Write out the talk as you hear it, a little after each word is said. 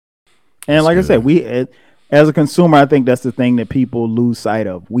And like I said, as a consumer, I think that's the thing that people lose sight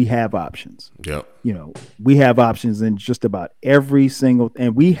of. We have options. Yep. We have options in just about every single,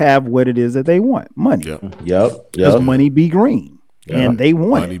 and we have what it is that they want: money. Yep. Because money be green, and they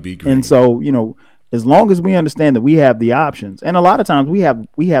want money it. Be green. And so, as long as we understand that we have the options, and a lot of times we have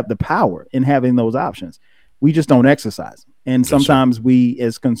the power in having those options, we just don't exercise them. And sometimes we,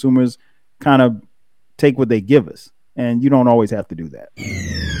 as consumers, kind of take what they give us, and you don't always have to do that.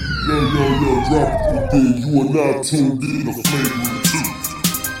 Yo, drop it. You are now tuned in to Flagrant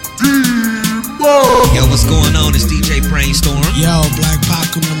 2. Yo, what's going on? It's DJ Brainstorm. Yo, Black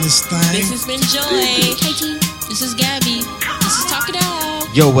Pac on this thing. This has been Joy. Hey, T. This is Gabby. This is Talk It Out.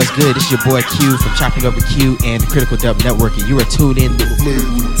 Yo, what's good? It's your boy Q from Chopping Over Q and the Critical Dub Network, and you are tuned in to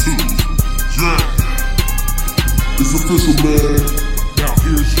Flagrant 2. Yeah. It's official, man. Now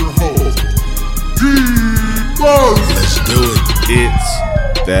here's your host, D-Buzz. Let's do it.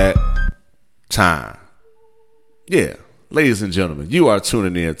 It's that time. Yeah, ladies and gentlemen, you are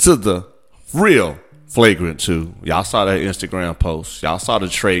tuning in to the real Flagrant 2. Y'all saw that Instagram post. Y'all saw the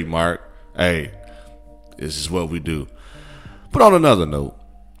trademark. Hey, this is what we do. But on another note,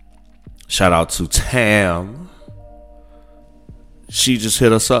 shout out to Tam. She just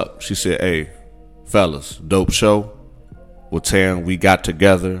hit us up. She said, hey, fellas, dope show. With Tam, we got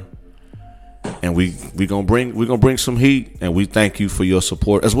together. And we gonna bring some heat, and we thank you for your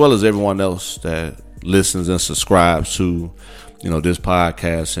support, as well as everyone else that listens and subscribes to, this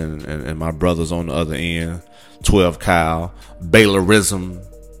podcast, and my brothers on the other end, 12 Kyle, Baylorism,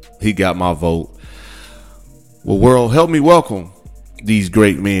 he got my vote. Well, world, help me welcome these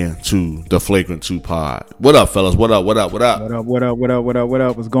great men to the Flagrant 2 pod. What up, fellas? What up? What's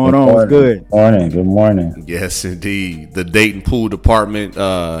going on? What's good? Good morning. Yes, indeed. The Dayton Pool Department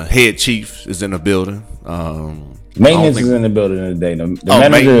head chief is in the building. Maintenance is in the building today. The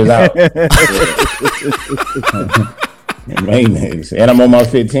manager is out. Maintenance, and I'm on my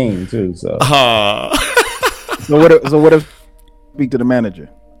 15 too. So, so what if speak to the manager?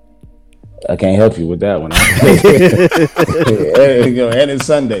 I can't help you with that one. And it's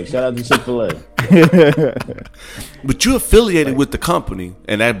Sunday. Shout out to Chick-fil-A. But you're affiliated with the company,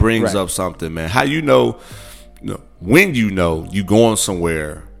 and that brings up something, man. How when you going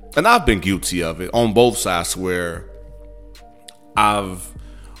somewhere, and I've been guilty of it on both sides, where I've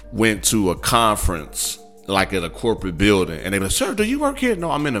went to a conference, like at a corporate building, and they be like, sir, do you work here?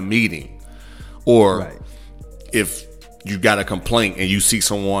 No, I'm in a meeting. Or if you got a complaint and you see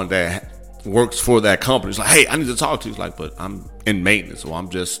someone that works for that company, it's like, hey, I need to talk to you. It's like, but I'm in maintenance, or I'm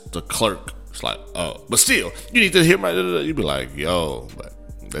just the clerk. It's like, oh, but still, you need to hear my. You'd be like, yo, but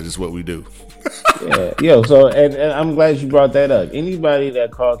that's just what we do. So and I'm glad you brought that up. Anybody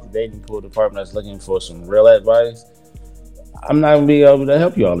that calls the Dayton Pool Department that's looking for some real advice, I'm not gonna be able to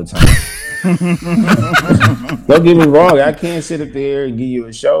help you all the time. Don't get me wrong, I can't sit up there and give you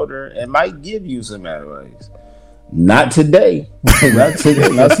a shoulder and might give you some advice. Not today. Not today.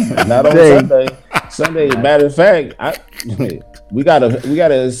 Not on Sunday. Sunday. Matter of fact, we got an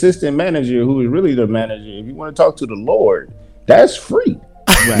assistant manager who is really the manager. If you want to talk to the Lord, that's free.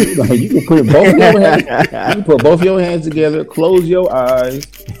 Right. You can put both your hands. You can put both your hands together, close your eyes,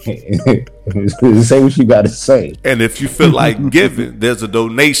 and say what you got to say. And if you feel like giving, there's a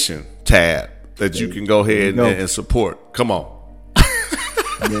donation tab that you can go ahead and support. Come on.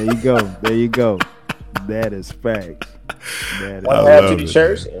 There you go. That is facts. One half to the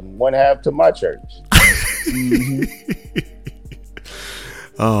church and one half to my church.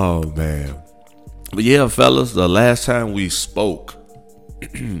 Oh man. But yeah, fellas, the last time we spoke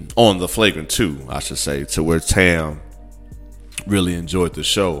on the Flagrant 2, I should say, to where Tam really enjoyed the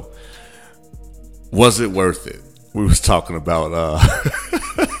show. Was it worth it? We was talking about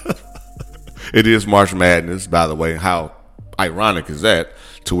it is March Madness, by the way. How ironic is that,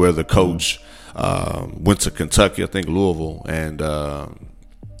 to where the coach went to Kentucky, I think Louisville, and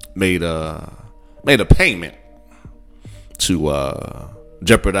made a payment to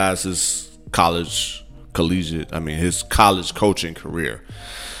jeopardize his college coaching career.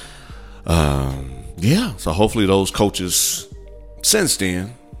 So hopefully those coaches since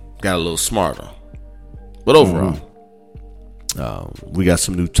then got a little smarter. But overall, we got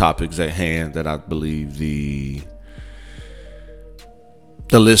some new topics at hand that I believe the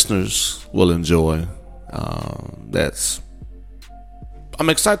listeners will enjoy. I'm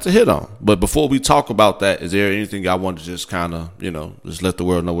excited to hit on. But before we talk about that, is there anything y'all want to just kind of, just let the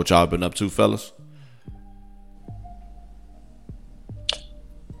world know what y'all been up to, fellas?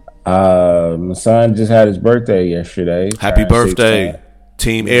 My son just had his birthday yesterday. Happy birthday,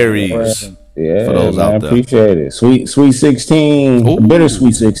 Team Aries. Yeah, for those man, out there. appreciate it. Sweet 16, Ooh.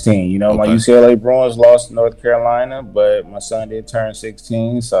 bittersweet 16. You know, my Okay. UCLA Bruins lost to North Carolina, but my son did turn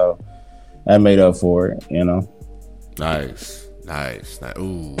 16, so that made up for it. You know. Nice.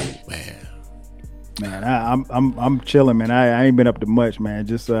 Ooh, man. I'm chilling, man. I ain't been up to much, man.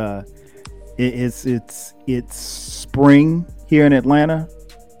 Just it's spring here in Atlanta,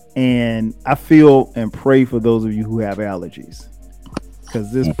 and I feel and pray for those of you who have allergies,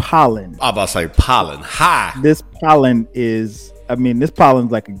 because this pollen. I'm about to say pollen. Hi. This pollen is. I mean, this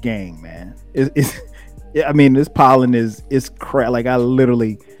pollen's like a gang, man. This pollen is crap. Like, I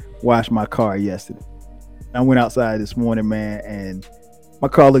literally washed my car yesterday. I went outside this morning, man, and my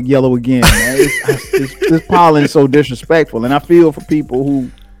car looked yellow again, man. This pollen is so disrespectful, and I feel for people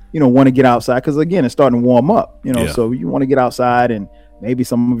who, want to get outside, because again, it's starting to warm up, So you want to get outside, and maybe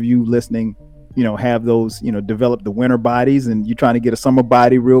some of you listening, have those, develop the winter bodies, and you're trying to get a summer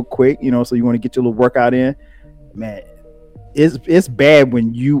body real quick, so you want to get your little workout in, man. It's bad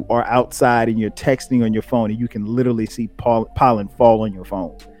when you are outside and you're texting on your phone and you can literally see pollen fall on your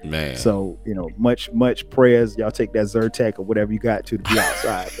phone. Man. So, much prayers. Y'all take that Zyrtec or whatever you got to be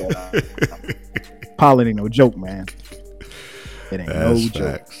outside. But, pollen ain't no joke, man. It ain't no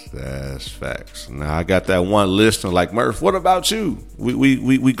joke. That's facts. Now I got that one listener like, Murph, what about you?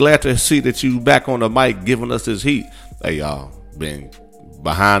 We glad to see that you back on the mic giving us this heat. Hey, y'all, been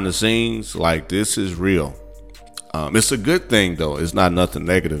behind the scenes. Like, this is real. It's a good thing, though. It's not nothing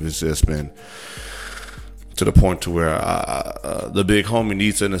negative. It's just been to the point to where the big homie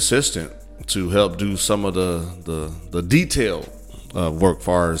needs an assistant to help do some of the detailed work, as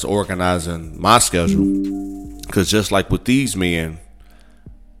far as organizing my schedule. Because just like with these men,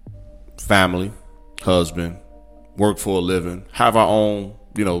 family, husband, work for a living, have our own,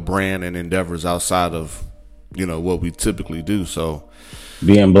 brand and endeavors outside of, what we typically do. So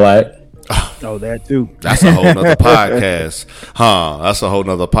being black. Oh, that too. That's a whole nother podcast. That's a whole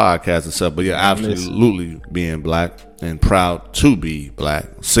nother podcast itself. But yeah, absolutely being black and proud to be black.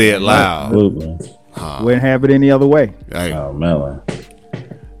 Say it loud. Absolutely. Wouldn't have it any other way. Hey, Oh, Melon.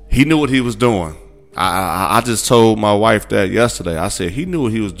 he knew what he was doing. I just told my wife that yesterday. I said he knew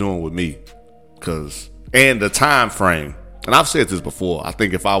what he was doing with me, and the time frame. And I've said this before. I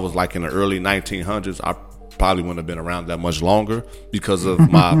think if I was like in the early 1900s, I probably wouldn't have been around that much longer because of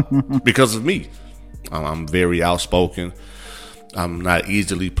me. I'm very outspoken. I'm not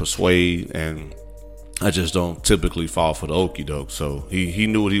easily persuaded, and I just don't typically fall for the okie doke. So he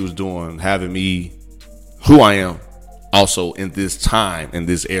knew what he was doing, having me who I am. Also in this time, in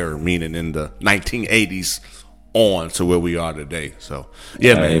this era, meaning in the 1980s on to where we are today. So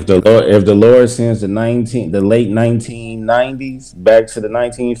yeah, man. If the Lord sends the late 1990s back to the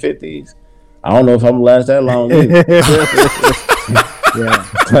 1950s, I don't know if I'm gonna last that long either. Yeah.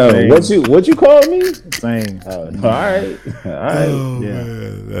 What you call me? Same. All right.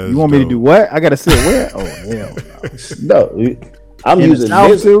 Yeah. You want me to do what? I gotta sit where? Oh hell no. No, I'm In using the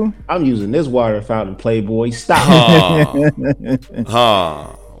South this. too? I'm using this water fountain, Playboy. Stop.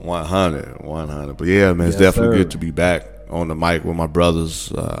 100. But yeah, man, it's definitely good to be back on the mic with my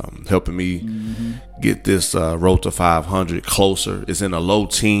brothers, helping me get this road to 500 closer. It's in the low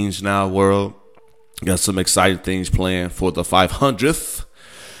teens now, world. Got some exciting things planned for the 500th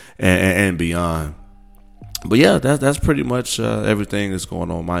and beyond. But yeah, that's pretty much everything that's going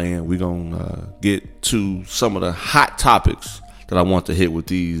on my end. We're going to get to some of the hot topics that I want to hit with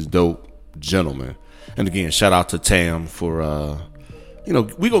these dope gentlemen. And again, shout out to Tam for,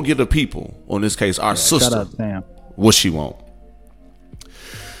 we're going to give the people, on this case, our sister, shout out to Tam, what she want.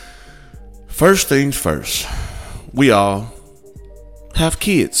 First things first, we all have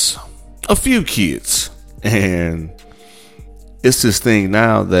kids, a few kids. And it's this thing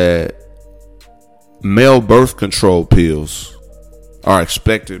now that male birth control pills are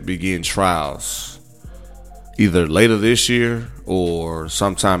expected to begin trials either later this year or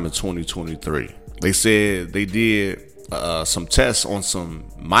sometime in 2023. They said they did some tests on some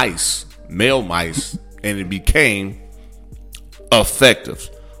mice, male mice, and it became effective.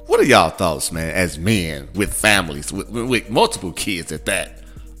 What are y'all thoughts, man, as men with families, with multiple kids at that,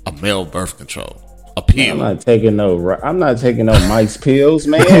 a male birth control, a pill? I'm not taking no mice pills,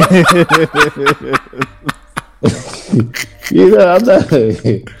 man. I'm not.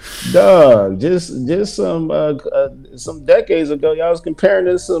 Dog, just some decades ago, y'all was comparing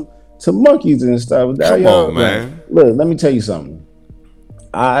this to monkeys and stuff. Now, Come on, man. Look, let me tell you something.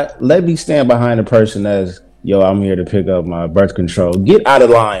 Let me stand behind the person that's, I'm here to pick up my birth control. Get out of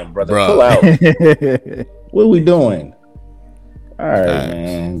line, brother. Bruh. Pull out. What are we doing? All right,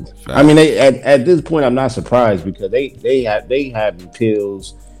 man. I mean, at this point, I'm not surprised because they have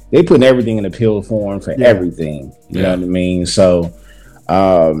pills they putting everything in a pill form for everything. You know what I mean? So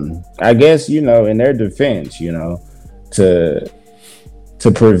I guess, you know, in their defense, you know, to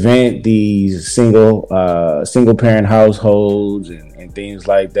prevent these single parent households and things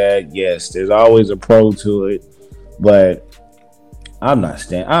like that, yes, there's always a pro to it, but I'm not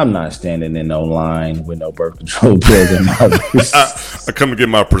standing in no line with no birth control pills in my wrist. I come to get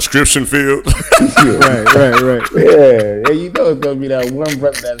my prescription filled. Right. Yeah, you know it's gonna be that one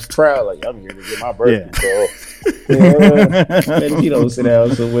brother that's proud, like, I'm here to get my birth control. And you don't sit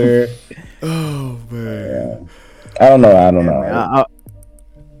down somewhere. Oh man, I don't know. Man,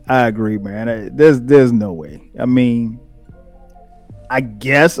 I agree, man. There's no way. I mean, I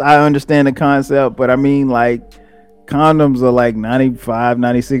guess I understand the concept, but I mean, like, condoms are like 95,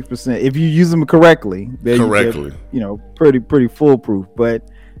 96%. If you use them correctly, you know, pretty foolproof. But,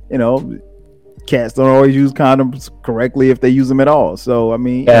 you know, cats don't always use condoms correctly if they use them at all. So, I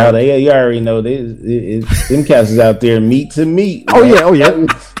mean, you already know them cats is out there meat to meat. Oh yeah.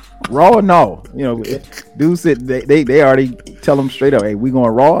 Raw or no? You know, dudes they already tell them straight up, hey, we going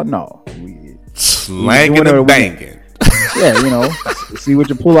raw or no? Slanging and banging. Yeah, you know, see what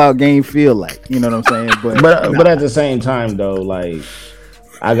your pullout game feel like. You know what I'm saying? But at the same time, though, like,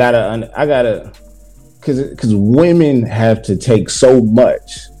 I gotta, because women have to take so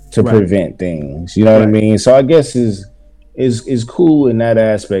much to prevent things. You know what I mean? So I guess is cool in that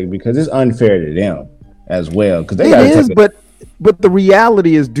aspect, because it's unfair to them as well. Because they it is, but the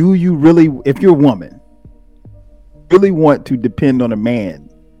reality is, do you really, if you're a woman, really want to depend on a man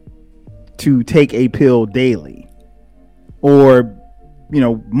to take a pill daily? Or, you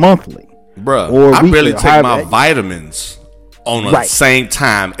know, monthly, bruh. Or I barely take my vitamins on the same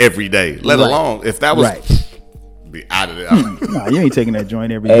time every day. Let alone if that was be out of there. Nah, you ain't taking that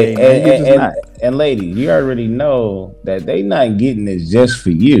joint every day. And lady, you already know that they not getting this just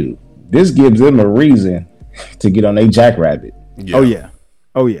for you. This gives them a reason to get on a jackrabbit. Yeah.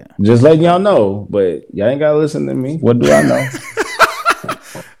 Oh yeah. Just letting y'all know, but y'all ain't gotta listen to me. What do I know?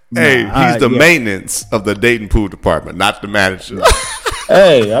 Hey, he's the maintenance of the dating pool department, not the manager.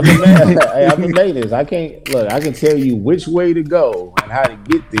 Hey, I'm the maintenance. I can tell you which way to go and how to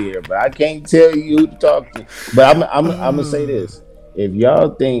get there, but I can't tell you who to talk to. But I'm gonna say this: if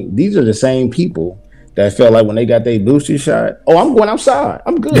y'all think these are the same people that felt like when they got their booster shot, oh, I'm going outside,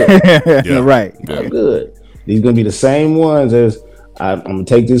 I'm good. Right. I'm good. These gonna be the same ones as I'm gonna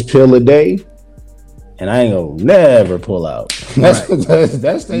take this pill a day. And I ain't gonna never pull out. That's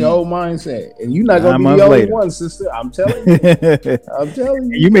the whole mindset. And you're not gonna be the only one, sister. I'm telling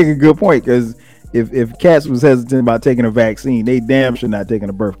you. You make a good point, because if cats was hesitant about taking a vaccine, they damn sure not taking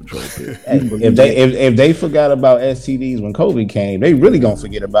a birth control pill. if they forgot about STDs when COVID came, they really gonna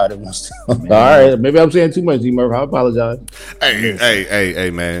forget about it once. All right, maybe I'm saying too much, D Murph. I apologize. Hey,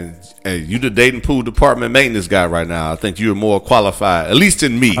 man. Hey, you the dating pool department maintenance guy right now. I think you're more qualified, at least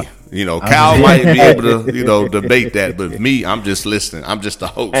than me. You know, Kyle might be able to, you know, debate that, but me, I'm just listening. I'm just the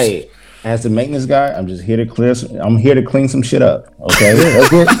host. Hey, as the maintenance guy, I'm just here to clean some shit up. Okay,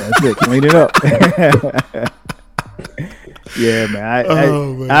 that's it. Clean it up. Yeah,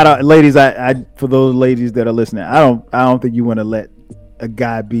 man. I don't, ladies. I for those ladies that are listening, I don't think you want to let a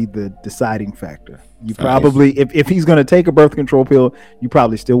guy be the deciding factor. You probably, if he's going to take a birth control pill, you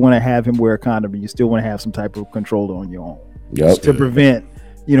probably still want to have him wear a condom, and you still want to have some type of control on your own to prevent,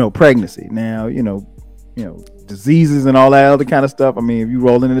 you know, pregnancy. Now, you know, diseases and all that other kind of stuff. I mean, if you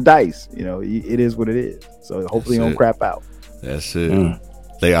roll in the dice, you know, it is what it is. So hopefully you don't crap out. That's it.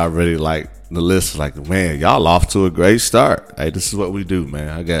 They already like the list. Like, man, y'all off to a great start. Hey, this is what we do, man.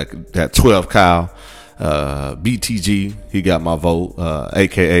 I got that 12 Kyle. BTG, he got my vote,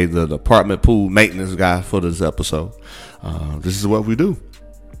 aka the department pool maintenance guy for this episode. This is what we do.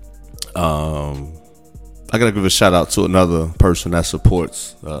 I gotta give a shout out to another person that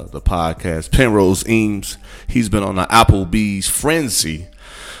supports the podcast, Penrose Eames. He's been on the Applebee's frenzy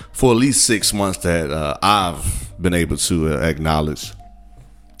for at least 6 months that I've been able to acknowledge.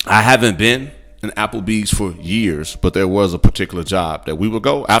 I haven't been in Applebee's for years, but there was a particular job that we would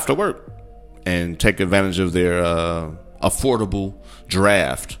go after work and take advantage of their affordable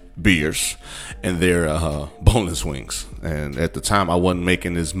draft beers and their boneless wings. And at the time, I wasn't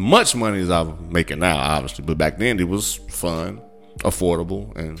making as much money as I'm making now, obviously. But back then, it was fun,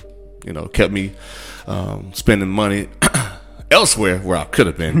 affordable, and, you know, kept me spending money elsewhere where I could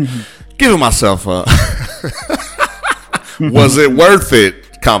have been. Giving myself a was it worth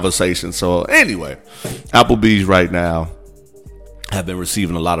it conversation. So anyway, Applebee's right now have been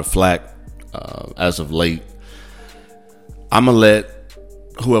receiving a lot of flack as of late. I'm gonna let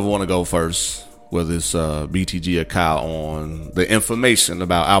whoever want to go first whether it's BTG or Kyle, on the information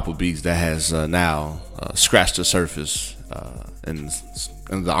about Applebee's that has now scratched the surface in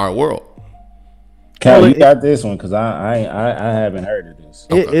the art world. Kyle, you got this one because I haven't heard of this.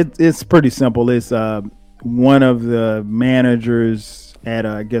 Okay. It's pretty simple. It's one of the managers at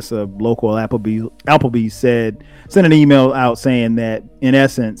I guess a local Applebee's sent an email out saying that, in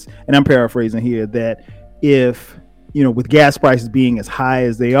essence, and I'm paraphrasing here, that if with gas prices being as high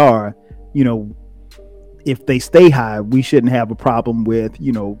as they are, if they stay high, we shouldn't have a problem with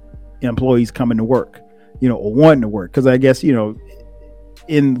employees coming to work, or wanting to work. Because I guess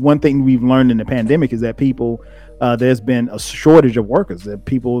in one thing we've learned in the pandemic is that people, there's been a shortage of workers, that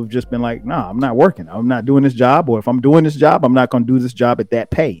people have just been like, nah, I'm not working. I'm not doing this job. Or if I'm doing this job, I'm not going to do this job at that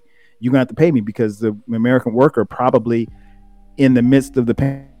pay. You're going to have to pay me, because the American worker probably in the midst of the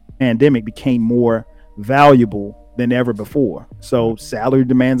pandemic became more valuable than ever before. So salary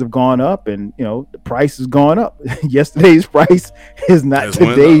demands have gone up, and the price has gone up. Yesterday's price is not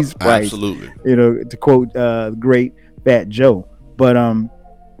today's price. Absolutely. To quote great Fat Joe. But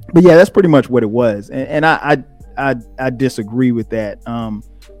yeah, that's pretty much what it was. And I disagree with that.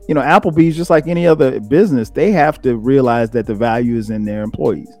 Applebee's, just like any other business, they have to realize that the value is in their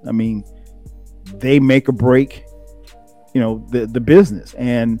employees. I mean, they make or break, the business.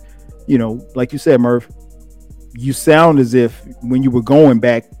 And, like you said, Murph, you sound as if when you were going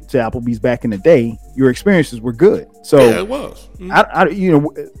back to Applebee's back in the day, your experiences were good. So yeah, it was.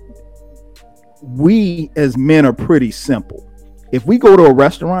 We as men are pretty simple. If we go to a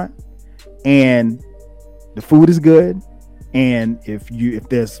restaurant and the food is good, and if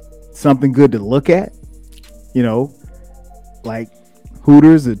there's something good to look at, like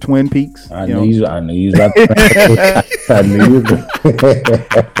Hooters or Twin Peaks, I knew you about to I knew you.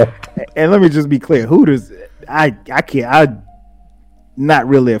 And let me just be clear, Hooters, I'm not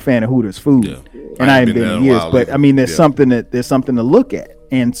really a fan of Hooters food, and I haven't been in years. But I mean, there's something to look at,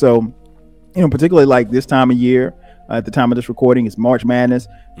 and so particularly like this time of year. At the time of this recording, it's March Madness.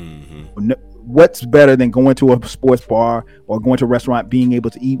 Mm-hmm. What's better than going to a sports bar or going to a restaurant, being able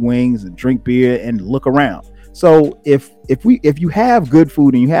to eat wings and drink beer and look around? So if you have good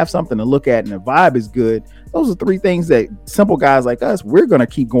food and you have something to look at and the vibe is good, those are three things that simple guys like us, we're going to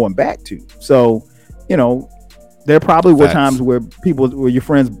keep going back to. So, there probably were times where your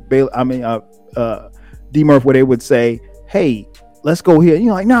friends, D Murph, where they would say, hey, let's go here.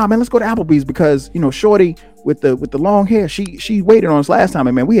 Like, nah, man, let's go to Applebee's because, Shorty with the long hair, she waited on us last time,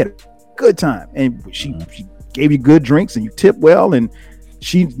 and man, we had a good time. And she gave you good drinks and you tip well, and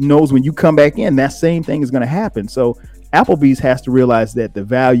she knows when you come back in, that same thing is going to happen. So Applebee's has to realize that the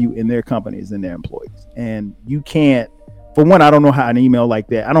value in their company is in their employees. And you can't, for one, I don't know how an email like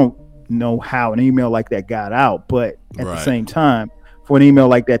that got out, but at the same time, for an email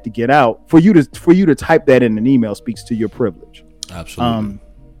like that to get out, for you to type that in an email speaks to your privilege. Absolutely.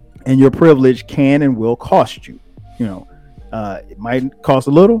 And your privilege can and will cost you. It might cost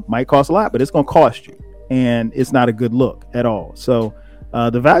a little, might cost a lot, but it's going to cost you, and it's not a good look at all. So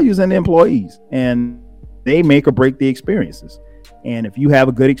the values in the employees, and they make or break the experiences. And if you have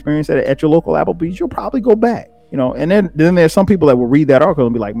a good experience at your local Applebee's, you'll probably go back. And then there's some people that will read that article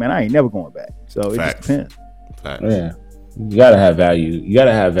and be like, man, I ain't never going back. So it just depends. Facts. Yeah. You gotta have value. You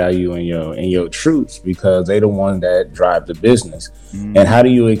gotta have value in your troops, because they the one that drive the business. Mm-hmm. And how do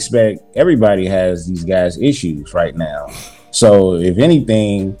you expect? Everybody has these guys' issues right now. So if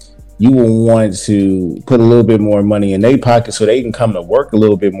anything, you will want to put a little bit more money in their pocket so they can come to work a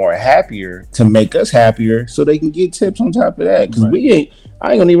little bit more happier, to make us happier, so they can get tips on top of that. Because I ain't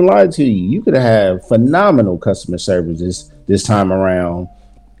gonna even lie to you. You could have phenomenal customer service this time around,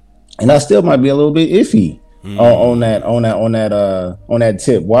 and I still might be a little bit iffy. On that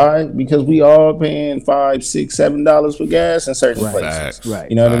tip. Why? Because we all paying $5, $6, $7 for gas in certain places. Right.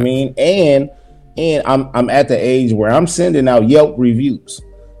 You know what I mean? And I'm at the age where I'm sending out Yelp reviews.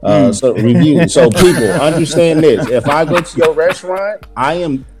 So people understand this. If I go to your restaurant, I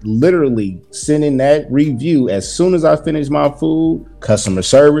am literally sending that review as soon as I finish my food, customer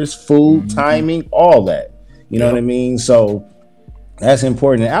service, food, timing, all that. You know what I mean? So that's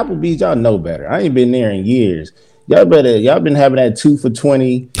important. And Applebee's, y'all know better. I ain't been there in years. Y'all been having that 2 for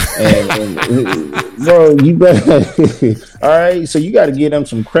 $20, and bro, you better. All right, so you got to give them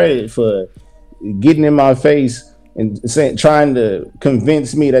some credit for getting in my face and trying to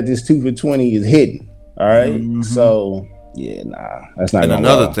convince me that this 2 for $20 is hidden. All right, so yeah, nah, that's not. And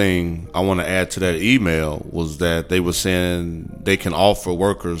another thing I want to add to that email was that they were saying they can offer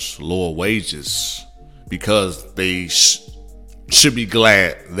workers lower wages because they should be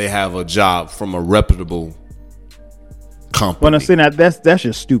glad they have a job from a reputable company. Well, now, see, now that's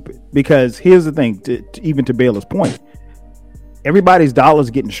just stupid, because here's the thing, even to Baylor's point, everybody's dollar's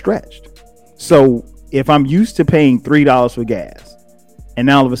getting stretched. So if I'm used to paying $3 for gas, and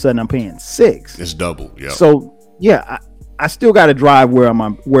now all of a sudden I'm paying $6, it's double. Yeah. So yeah, I still got to drive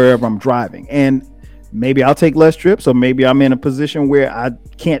wherever I'm driving, and maybe I'll take less trips, or maybe I'm in a position where I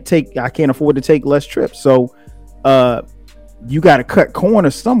can't afford to take less trips. So you got to cut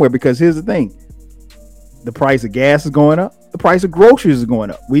corners somewhere, because here's the thing. The price of gas is going up. The price of groceries is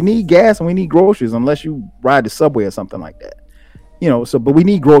going up. We need gas and we need groceries, unless you ride the subway or something like that. But we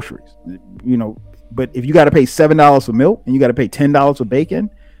need groceries, but if you got to pay $7 for milk and you got to pay $10 for bacon,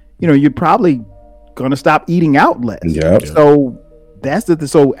 you're probably going to stop eating out less. Yep. So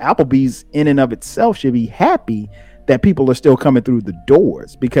so Applebee's in and of itself should be happy that people are still coming through the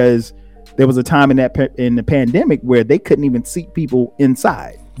doors, because there was a time in the pandemic where they couldn't even seat people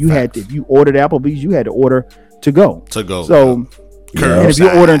inside. You had to, if you ordered Applebee's, you had to order to go. So if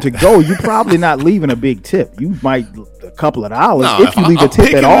you're ordering to go, you're probably not leaving a big tip. You might a couple of dollars if you leave a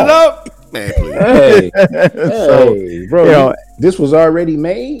tip at all. Man, please. Hey, bro, this was already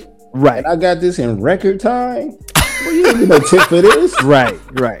made, right? And I got this in record time. Well, you didn't get no tip for this, right?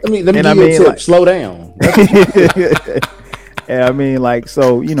 Let me give you a tip. Slow down. I mean, like,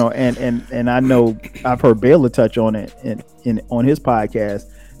 so, and I know I've heard Baylor touch on it on his podcast.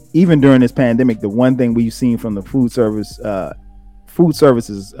 Even during this pandemic, the one thing we've seen from the food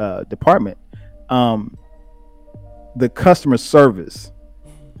services department, the customer service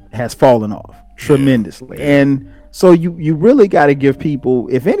has fallen off tremendously. And so you really got to give people,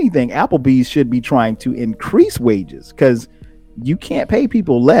 if anything, Applebee's should be trying to increase wages, because you can't pay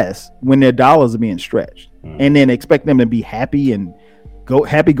people less when their dollars are being stretched, and then expect them to be happy go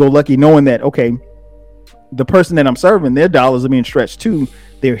lucky, knowing that, okay, the person that I'm serving, their dollars are being stretched too.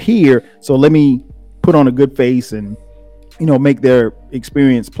 They're here, so let me put on a good face and make their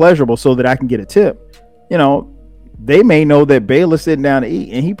experience pleasurable so that I can get a tip. They may know that Baylor's sitting down to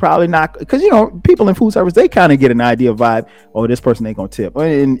eat, and he probably not, because people in food service, they kind of get an idea of vibe. Oh, this person ain't gonna tip.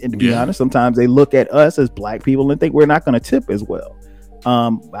 And to be honest, sometimes they look at us as black people and think we're not gonna tip as well.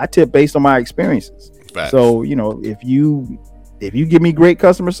 I tip based on my experiences. Facts. So if you give me great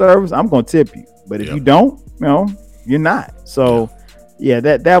customer service, I'm gonna tip you. But if you don't, you're not. So yeah,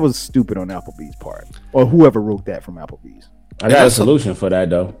 that was stupid on Applebee's part, or whoever wrote that from Applebee's. I got a solution for that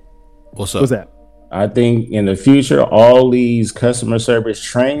though. What's up? What's that? I think in the future, all these customer service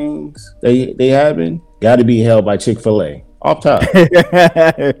trainings they having got to be held by Chick-fil-A. Off top.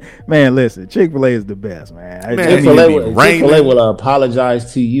 Man, listen, Chick-fil-A is the best, man. Chick-fil-A will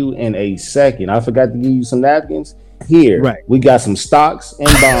apologize to you in a second. I forgot to give you some napkins. Here, right. We got some stocks and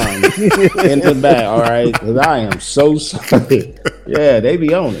bonds in the back. All right, because I am so sorry. Yeah, they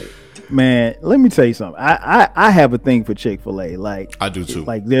be on it. Man, let me tell you something. I have a thing for Chick-fil-A. Like, I do too.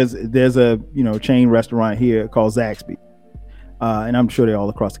 Like there's a chain restaurant here called Zaxby's, and I'm sure they're all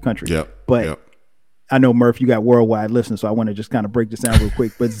across the country. But I know, Murph, you got worldwide listeners, so I want to just kind of break this down real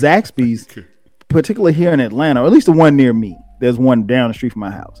quick. But Zaxby's, particularly here in Atlanta, or at least the one near me, there's one down the street from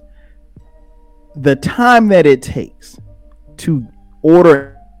my house. The time that it takes to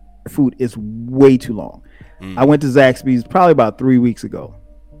order food is way too long. I went to Zaxby's probably about 3 weeks ago,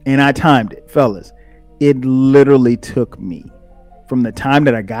 and I timed it, fellas. It literally took me from the time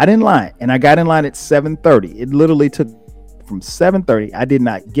that I got in line, and I got in line at 7:30. It literally took from 7:30. I did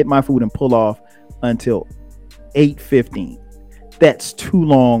not get my food and pull off until 8:15. That's too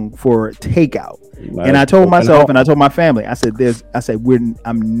long for takeout. And I told myself, and I told my family, I said,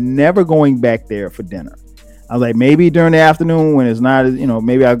 I'm never going back there for dinner. I was like, maybe during the afternoon when it's not,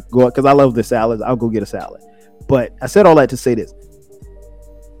 maybe I'll go, because I love the salads, I'll go get a salad. But I said all that to say this.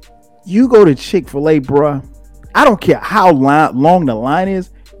 You go to Chick-fil-A, bruh, I don't care how long the line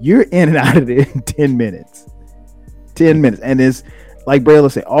is, you're in and out of there in 10 minutes. 10 minutes. And it's, like Baylor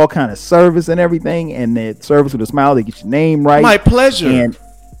said, all kind of service and everything, and the service with a smile, they get your name right. My pleasure. And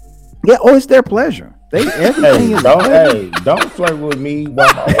it's their pleasure. Everything is don't flirt with me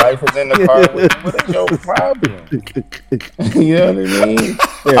while my wife is in the car. What is your problem? You know what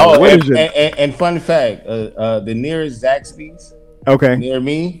I mean? And fun fact, the nearest Zaxby's near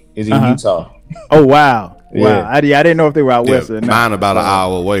me is in Utah. Oh wow. Wow, I didn't know if they were out west or not. Mine about an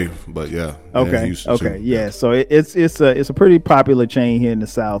hour away, but yeah. Okay. So it's a pretty popular chain here in the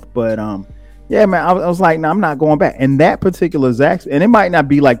South, but yeah, man, I was like, no, I'm not going back. And that particular Zaxby's, and it might not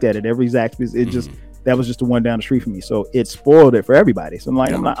be like that at every Zaxby's. It just that was just the one down the street from me, so it spoiled it for everybody. So I'm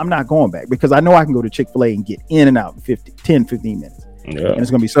like, I'm not going back, because I know I can go to Chick-fil-A and get in and out in 10, 15 minutes, and it's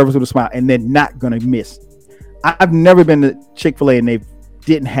gonna be service with a smile, and they're not gonna miss. I've never been to Chick-fil-A and they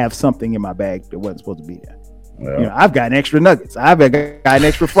didn't have something in my bag that wasn't supposed to be there. You know, I've gotten extra nuggets. I've gotten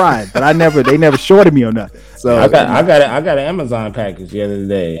extra fries, but they never shorted me on nothing. So I got an Amazon package the other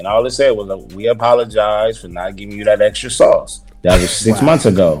day, and all it said was, "We apologize for not giving you that extra sauce." That was 6 months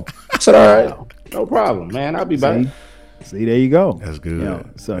ago. I said, "All right, no problem, man. I'll be back." See, there you go. That's good. You know,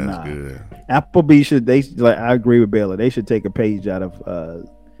 so That's good. Applebee's I agree with Baylor. They should take a page out of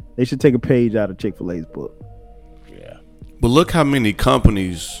Chick-fil-A's book. Yeah. But look how many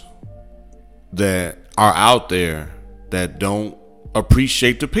companies that are out there that don't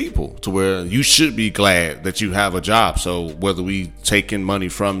appreciate the people, to where you should be glad that you have a job. So whether we taking money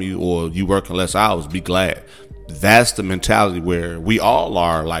from you or you working less hours, be glad. That's the mentality where we all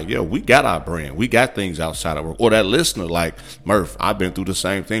are like, yo, we got our brand. We got things outside of work. Or that listener like, Murph, I've been through the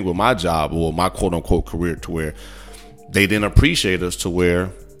same thing with my job or my quote unquote career, to where they didn't appreciate us, to where,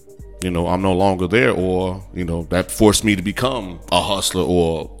 you know, I'm no longer there, or, you know, that forced me to become a hustler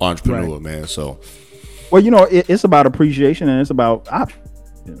or entrepreneur, man. So, well, you know, it's about appreciation and it's about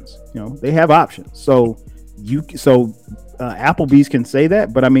options. You know, they have options. So Applebee's can say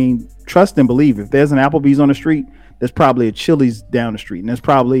that, but I mean, trust and believe. If there's an Applebee's on the street, there's probably a Chili's down the street, and there's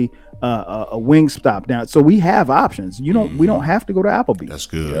probably a Wingstop down. So we have options. We don't have to go to Applebee's. That's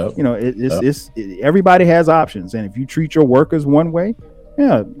good. You know, it's everybody has options, and if you treat your workers one way,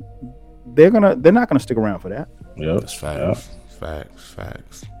 yeah, they're not gonna stick around for that. Yep. That's facts.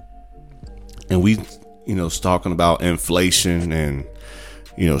 Facts. And we, you know, talking about inflation and,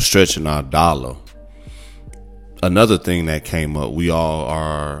 you know, stretching our dollar. Another thing that came up, we all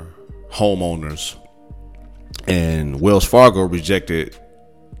are homeowners, and Wells Fargo rejected,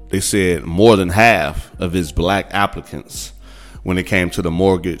 they said, more than half of its black applicants when it came to the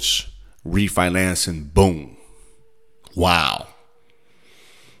mortgage refinancing boom. Wow.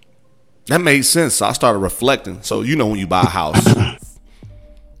 That made sense. So I started reflecting. So, you know, when you buy a house,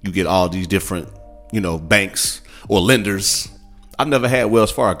 you get all these different, you know, banks or lenders. I've never had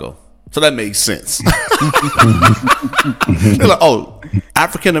Wells Fargo, so that made sense. They're like, oh,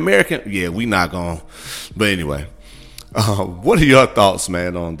 African American? Yeah, we not gonna. But anyway, what are your thoughts,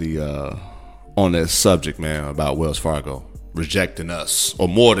 man, on that subject, man, about Wells Fargo rejecting us, or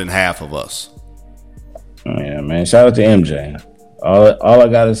more than half of us? Yeah, man. Shout out to MJ. All I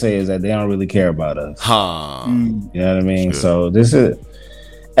gotta say is that they don't really care about us. You know what I mean? So this is,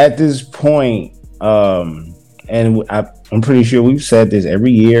 at this point, and I'm pretty sure we've said this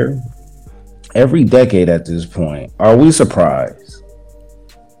every year, every decade at this point. Are we surprised?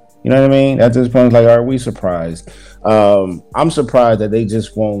 You know what I mean? At this point, like, are we surprised? I'm surprised that they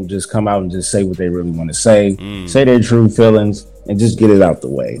just won't just come out and just say what they really want to say, say their true feelings, and just get it out the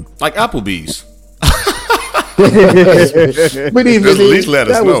way. Like Applebee's. But even just at least let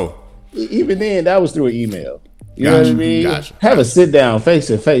us know. Even then, that was through an email. You know what I mean? Have a sit down, face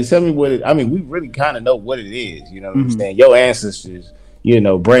to face. Tell me what it. I mean, we really kind of know what it is. You know what I'm saying? Your ancestors, you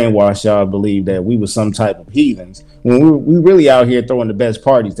know, brainwashed y'all believe that we were some type of heathens when we really out here throwing the best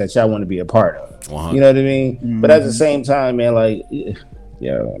parties that y'all want to be a part of. 100. You know what I mean? But at the same time, man, like,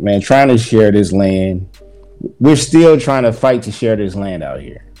 yeah, man, trying to share this land, we're still trying to fight to share this land out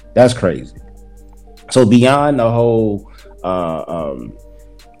here. That's crazy. So beyond the whole,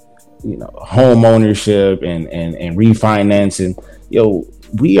 you know, home ownership and refinancing, yo,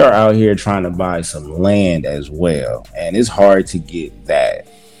 we are out here trying to buy some land as well, and it's hard to get that.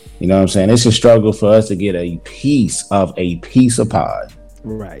 You know what I'm saying? It's a struggle for us to get a piece of pie.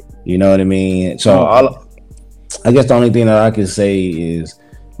 Right. You know what I mean? So I guess the only thing that I can say is,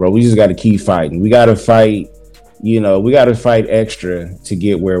 bro, we just got to keep fighting. We got to fight. You know, we got to fight extra to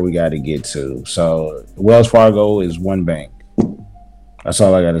get where we got to get to. So Wells Fargo is one bank. That's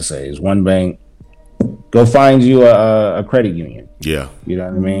all I got to say is one bank. Go find you a credit union. Yeah. You know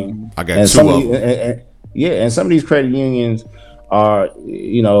what I mean? I got two of them. And some of these credit unions are,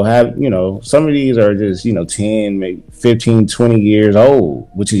 you know, some of these are just, you know, 10, maybe 15, 20 years old,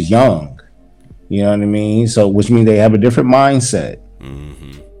 which is young. You know what I mean? So, which means they have a different mindset.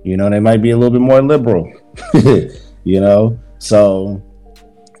 You know, they might be a little bit more liberal. You know, so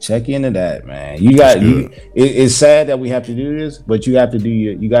check into that, man. It's sad that we have to do this, but you got to do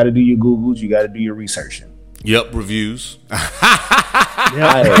your Googles, you got to do your research. Yep, reviews. Hey,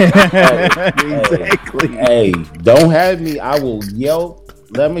 don't have me. I will yell.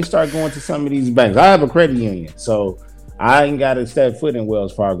 Let me start going to some of these banks. I have a credit union, so I ain't got to step foot in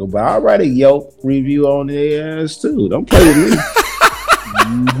Wells Fargo, but I'll write a Yelp review on theirs too. Don't play with me.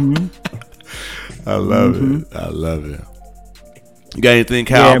 I love it. I love it. You got anything,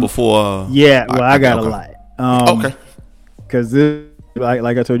 Cal, before? I got a lot. Okay. Because this,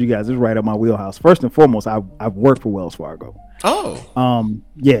 like I told you guys, this is right up my wheelhouse. First and foremost, I've worked for Wells Fargo. Oh.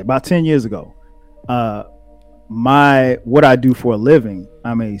 About 10 years ago. what I do for a living,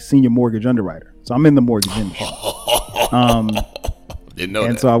 I'm a senior mortgage underwriter. So I'm in the mortgage industry. Didn't know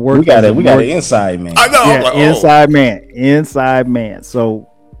and that. so I work. We got an inside man. I know. I'm like, inside man. So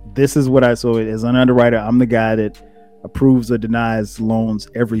this is what so as an underwriter, I'm the guy that approves or denies loans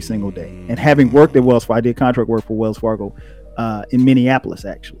every single day. And having worked at Wells Fargo, I did contract work for Wells Fargo in Minneapolis,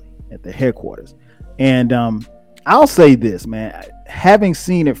 actually, at the headquarters. And I'll say this, man, having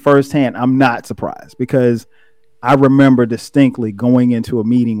seen it firsthand, I'm not surprised, because I remember distinctly going into a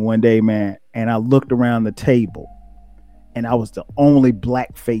meeting one day, man, and I looked around the table and I was the only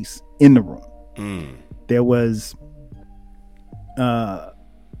black face in the room. There was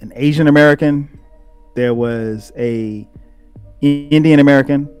an Asian American, there was a Indian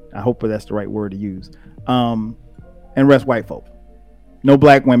American, I hope that's the right word to use, and rest white folk. No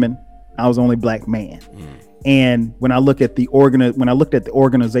black women. I was the only black man. And when I look at when I looked at the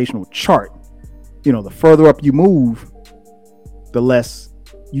organizational chart, you know, the further up you move, the less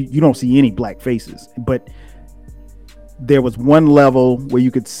you don't see any black faces. But there was one level where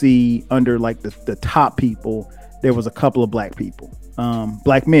you could see under like the top people, there was a couple of black people,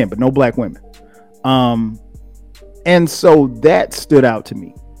 black men, but no black women. And so that stood out to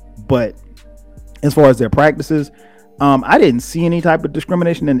me. But as far as their practices, I didn't see any type of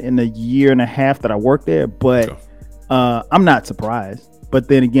discrimination in the year and a half that I worked there, but I'm not surprised. But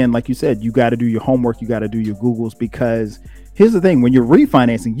then again, like you said, you got to do your homework. You got to do your Googles, because here's the thing. When you're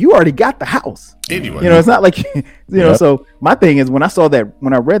refinancing, you already got the house. Anyway. You know, it's not like, you know, so my thing is, when I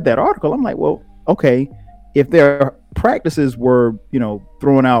read that article, I'm like, well, okay, if their practices were, you know,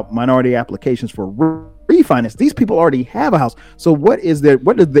 throwing out minority applications for refinance, these people already have a house. So what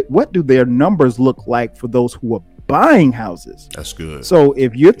do their numbers look like for those who are buying houses? That's good. So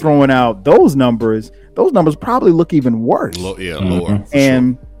if you're throwing out those numbers probably look even worse. Lower.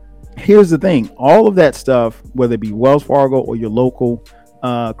 And here's the thing, all of that stuff, whether it be Wells Fargo or your local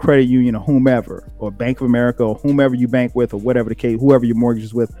credit union or whomever, or Bank of America or whomever you bank with, or whatever the case, whoever your mortgage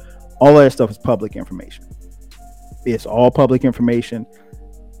is with, all of that stuff is public information. It's all public information,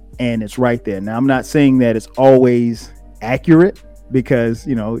 and it's right there. Now, I'm not saying that it's always accurate, because,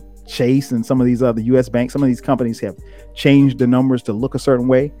 you know, Chase and some of these other U.S. banks, some of these companies have changed the numbers to look a certain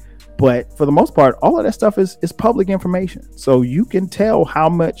way. But for the most part, all of that stuff is public information. So you can tell how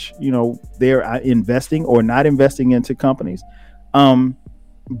much, you know, they're investing or not investing into companies.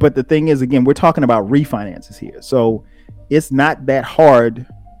 But the thing is, again, we're talking about refinances here. So it's not that hard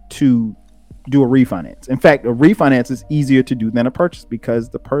to do a refinance. In fact, a refinance is easier to do than a purchase, because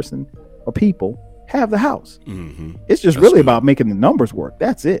the person or people have the house. It's just really about making the numbers work.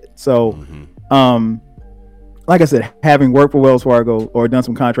 That's it. So, like I said, having worked for Wells Fargo or done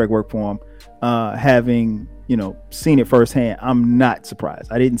some contract work for them, having, you know, seen it firsthand, I'm not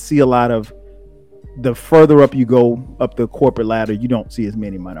surprised. I didn't see a lot of, the further up you go up the corporate ladder, you don't see as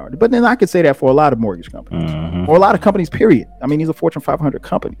many minorities. But then I could say that for a lot of mortgage companies or a lot of companies, period. I mean, these are Fortune 500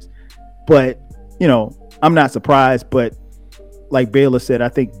 companies. But, you know, I'm not surprised. But like Baylor said, I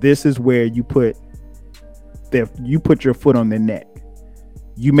think this is where you put your foot on their neck.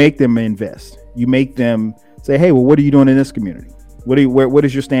 You make them invest. You make them say, hey, well, what are you doing in this community? What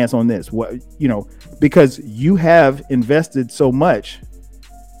is your stance on this? What, you know, because you have invested so much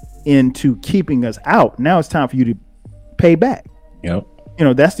into keeping us out. Now it's time for you to pay back. Yep. You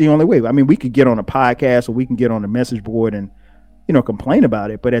know, that's the only way. I mean, we could get on a podcast or we can get on a message board and, you know, complain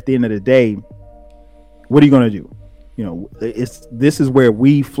about it. But at the end of the day, what are you going to do? You know, this is where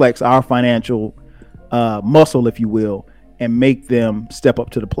we flex our financial muscle, if you will, and make them step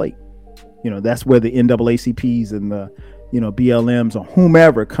up to the plate. You know, that's where the NAACPs and the, you know, BLMs or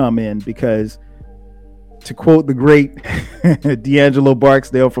whomever come in, because to quote the great D'Angelo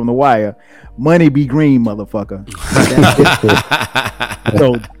Barksdale from The Wire, money be green, motherfucker.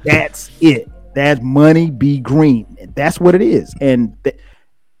 So that's it. That's money be green. That's what it is. And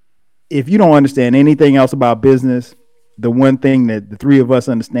if you don't understand anything else about business, the one thing that the three of us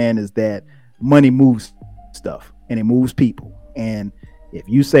understand is that money moves stuff and it moves people. And if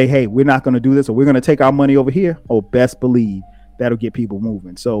you say, hey, we're not going to do this, or we're going to take our money over here, oh, best believe that'll get people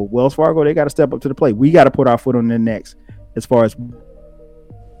moving. So Wells Fargo, they got to step up to the plate. We got to put our foot on their necks as far as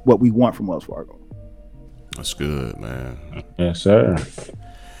what we want from Wells Fargo. That's good, man. Yes, sir.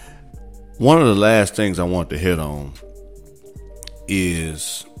 One of the last things I want to hit on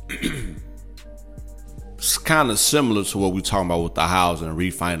is it's kind of similar to what we're talking about with the housing and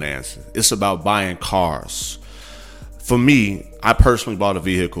refinancing. It's about buying cars. For me, I personally bought a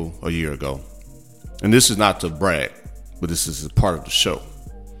vehicle a year ago. And this is not to brag, but this is a part of the show.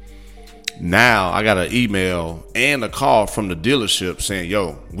 Now I got an email and a call from the dealership saying,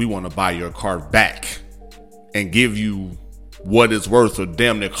 yo, we want to buy your car back. and give you what it's worth or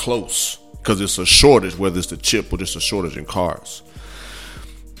damn near close because it's a shortage, whether it's the chip or just a shortage in cars.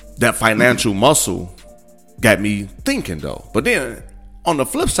 That financial muscle got me thinking though. But then on the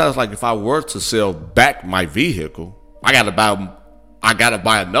flip side, it's like if I were to sell back my vehicle, I gotta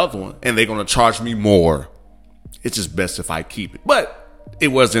buy another one, and they're gonna charge me more. It's just best if I keep it. But it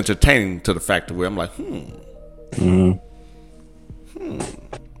was entertaining to the fact of where I'm like,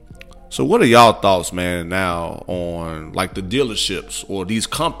 So what are y'all thoughts, man, now on like the dealerships or these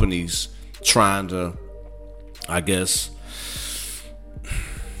companies trying to, I guess,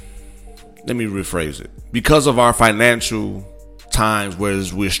 let me rephrase it. Because of our financial times where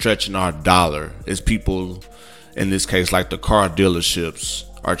we're stretching our dollar, as people, in this case, like the car dealerships,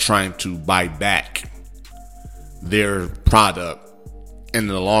 are trying to buy back their product, and in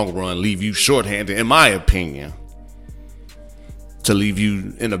the long run leave you shorthanded, in my opinion, to leave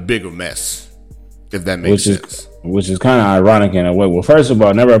you in a bigger mess, if that makes sense. Which is kind of ironic in a way. Well, first of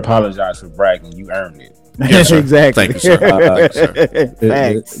all, never apologize for bragging. You earned it. Yes, sir. Exactly. Thank you, sir.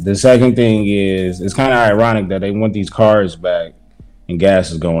 The second thing is, it's kind of ironic that they want these cars back and gas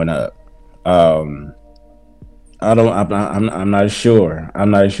is going up. I'm not sure.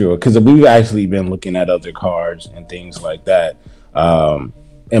 Because we've actually been looking at other cars and things like that. And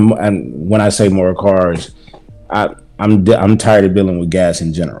when I say more cars, I'm tired of dealing with gas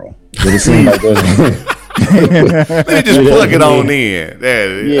in general. But it seems like let me just plug it on in.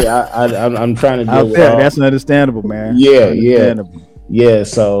 Yeah, I'm trying to deal with that's understandable, man. Yeah.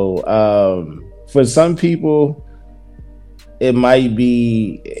 So for some people, it might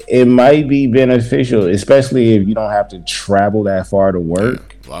be beneficial, especially if you don't have to travel that far to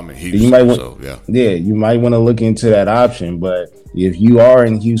work. Well, I'm in Houston, you might want to look into that option. But if you are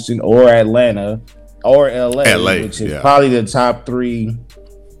in Houston or Atlanta or LA, which is probably the top 3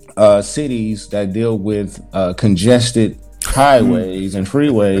 cities that deal with congested highways and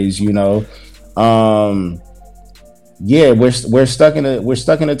freeways, we're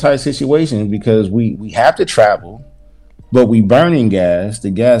stuck in a tight situation because we have to travel, but we burning gas. The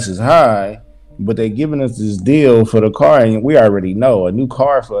gas is high, but they're giving us this deal for the car, and we already know a new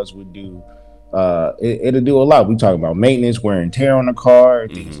car for us would do it'll do a lot. We talk about maintenance, wear and tear on the car,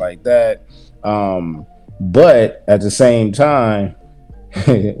 things like that. But at the same time,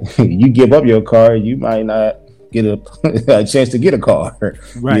 you give up your car, you might not get a chance to get a car.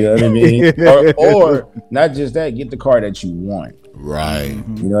 Right. You know what I mean? or not just that, get the car that you want. Right.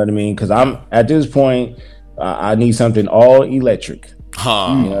 You know what I mean? Because I'm at this point, I need something all electric. You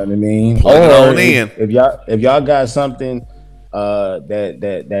know what I mean? Plug it on in. If y'all got something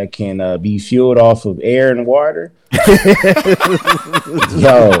that can be fueled off of air and water,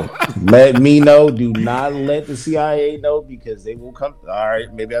 yo, let me know. Do not let the CIA know, because they will come. All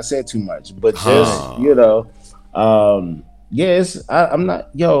right, maybe I said too much, but just yes, I'm not.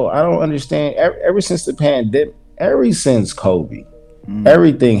 Yo, I don't understand. Ever since the pandemic, ever since COVID,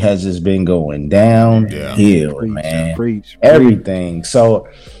 everything has just been going downhill, man. Preach. Everything. So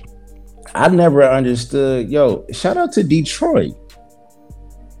I never understood. Yo, shout out to Detroit.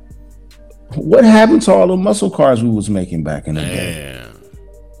 What happened to all the muscle cars we was making back in the day?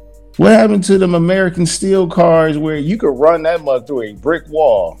 What happened to them American steel cars where you could run that mug through a brick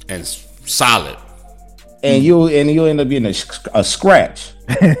wall and solid, and you'll end up getting a scratch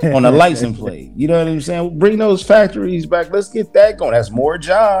on a license plate? You know what I'm saying? Bring those factories back. Let's get that going. That's more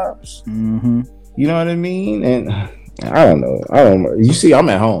jobs. You know what I mean? And I don't know. You see, I'm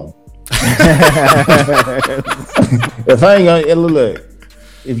at home. If I ain't gonna look,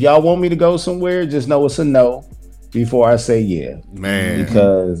 if y'all want me to go somewhere, just know it's a no before I say yeah, man.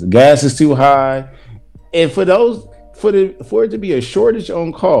 Because gas is too high, and for it to be a shortage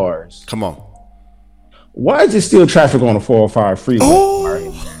on cars, come on, why is there still traffic on the 405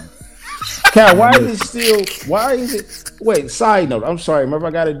 freeway? Cal, why is it? Wait, side note. I'm sorry, remember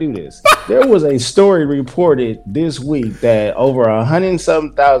I got to do this. There was a story reported this week that over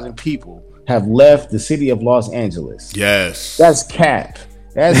 107,000 people have left the city of Los Angeles. Yes, that's cap.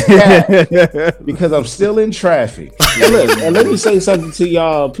 That's cap. Because I'm still in traffic. And look, and let me say something to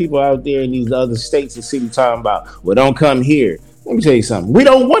y'all people out there in these other states and cities talking about, well, don't come here. Let me tell you something. We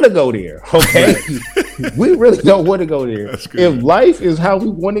don't want to go there, okay? We really don't want to go there. If life is how we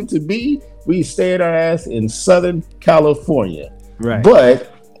want it to be, we stay at our ass in Southern California. Right.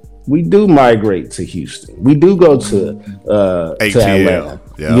 But we do migrate to Houston. We do go to Atlanta.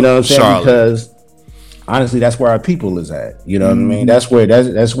 Yeah. You know what I'm saying? Charlotte. Because honestly, that's where our people is at. You know what I mean? That's where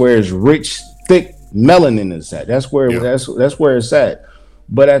it's rich, thick melanin is at. That's where that's where it's at.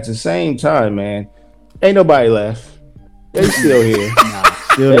 But at the same time, man, ain't nobody left. They still here.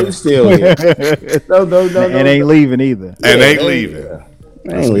 They still here. No. And ain't leaving either. And ain't leaving.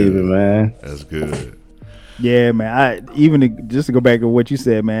 They ain't leaving, man. That's good. Yeah, man. Just to go back to what you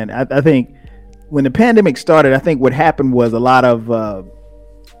said, man. I think when the pandemic started, I think what happened was a lot of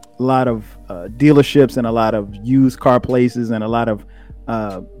dealerships and a lot of used car places and a lot of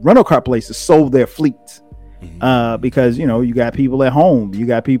rental car places sold their fleets because you got people at home, you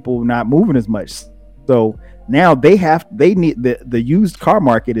got people not moving as much, so now they need the used car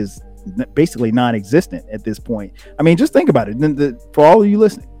market is basically non-existent at this point. I mean, just think about it. For all of you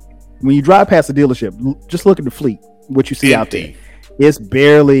listening, when you drive past a dealership, just look at the fleet, what you see out there. It's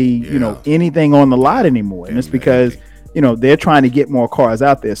barely anything on the lot anymore, and it's because they're trying to get more cars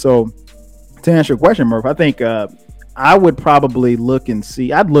out there. So to answer your question, Murph, I think I would probably look and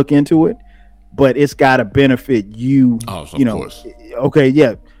see. I'd look into it, but it's got to benefit you. Oh, of course. Okay,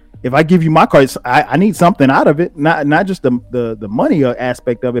 yeah. If I give you my car, I need something out of it, not just the money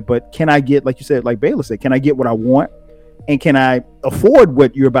aspect of it, but can I get, like you said, like Baylor said, can I get what I want, and can I afford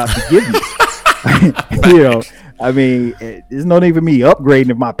what you're about to give me? I mean, there's no need for me upgrading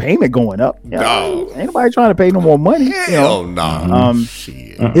if my payment going up. Ain't nobody trying to pay no more money. Hell no.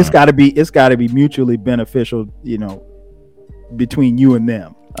 It's got to be mutually beneficial, between you and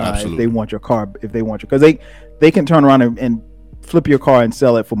them. If they want your car, because they can turn around and flip your car and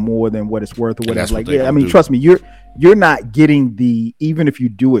sell it for more than what it's worth or whatever. I mean, trust me, you're not getting even if you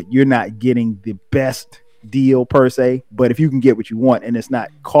do it, you're not getting the best deal per se. But if you can get what you want and it's not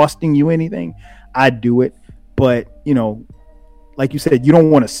costing you anything, I'd do it. But like you said, you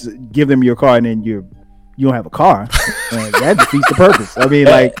don't want to give them your car and then you don't have a car. That defeats the purpose. I mean,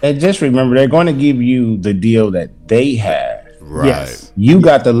 and just remember, they're going to give you the deal that they have. Right. Yes. You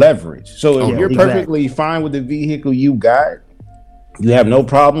got the leverage. So if you're perfectly fine with the vehicle you got, you have no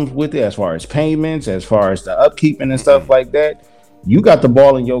problems with it as far as payments, as far as the upkeep and stuff like that. You got the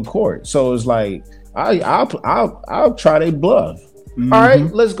ball in your court. So it's like I'll try their bluff. Mm-hmm. All right,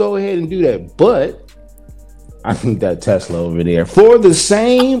 let's go ahead and do that. But I think that Tesla over there for the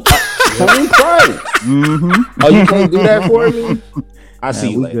same price. Mm-hmm. Oh, you can't do that for me? I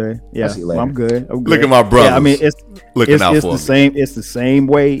see you later. Good. Yeah, I'm good. Look at my brother. Yeah, I mean, it's the same. It's the same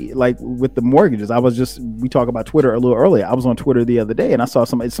way, like with the mortgages. We talk about Twitter a little earlier. I was on Twitter the other day, and I saw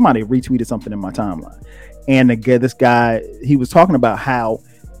somebody retweeted something in my timeline, and this guy, he was talking about how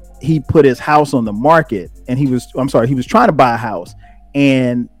he put his house on the market, and he was trying to buy a house,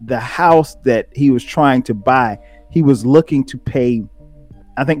 and the house that he was trying to buy, he was looking to pay.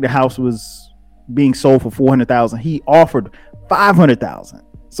 I think the house was being sold for $400,000. He offered $500,000.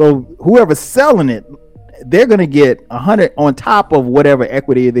 So whoever's selling it, they're going to get $100 on top of whatever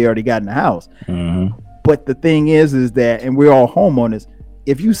equity they already got in the house. Mm-hmm. But the thing is that, and we're all homeowners,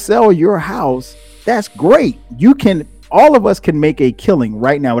 if you sell your house, that's great. All of us can make a killing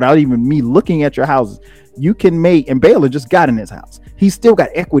right now without even me looking at your houses. You can make, and Baylor just got in his house. He's still got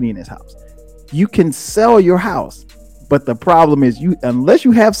equity in his house. You can sell your house, but the problem is unless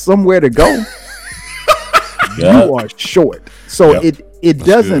you have somewhere to go, you are short. So it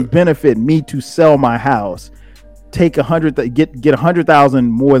doesn't benefit me to sell my house, take get 100,000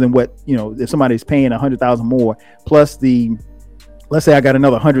 more than what, if somebody's paying 100,000 more, plus let's say I got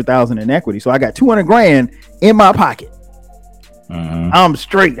another 100,000 in equity. So I got 200 grand in my pocket. Mm-hmm. I'm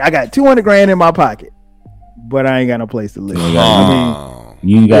straight. I got 200 grand in my pocket, but I ain't got no place to live.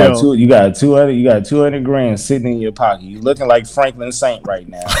 You got 200 grand sitting in your pocket. You looking like Franklin Saint right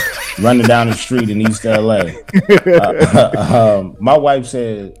now, running down the street in East LA. My wife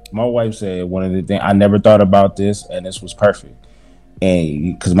said one of the things, I never thought about this, and this was perfect.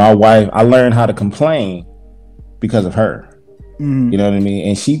 And because my wife, I learned how to complain because of her. Mm-hmm. You know what I mean?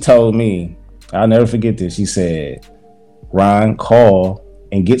 And she told me, I'll never forget this. She said, Ron, call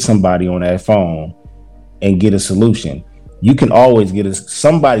and get somebody on that phone and get a solution. You can always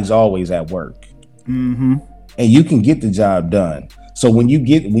somebody's always at work, mm-hmm. and you can get the job done. So when you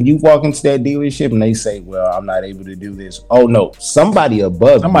walk into that dealership and they say, well, I'm not able to do this. Oh no, somebody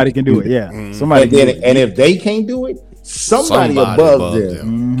above can do it. Yeah. Mm-hmm. And if they can't do it, somebody above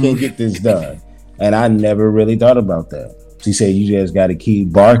them can get this done. And I never really thought about that. She said, you just got to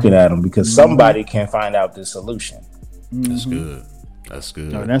keep barking at them because somebody can find out the solution. That's good. That's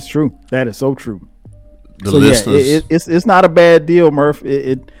good. No, that's true. That is so true. Listeners, it's not a bad deal, Murph.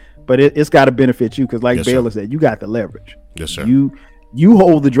 But it's got to benefit you because, like Baylor said, you got the leverage. Yes, sir. You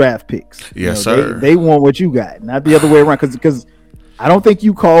hold the draft picks. Yes, sir. They want what you got, not the other way around. Because I don't think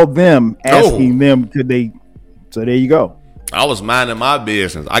you called them asking them could they. So there you go. I was minding my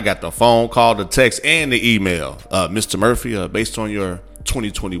business. I got the phone call, the text, and the email. Mr. Murphy, based on your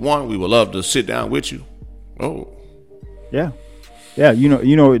 2021, we would love to sit down with you. Oh, yeah. Yeah,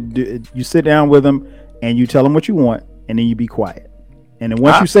 you sit down with them and you tell them what you want, and then you be quiet. And then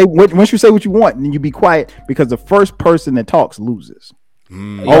once you say what you want, then you be quiet, because the first person that talks loses.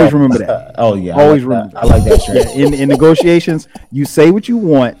 Always remember that. Oh yeah, always remember. I like that shit. In negotiations, you say what you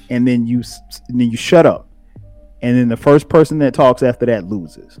want, and then you shut up, and then the first person that talks after that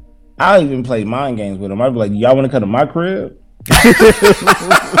loses. I even play mind games with them. I'd be like, "Y'all want to come to my crib?"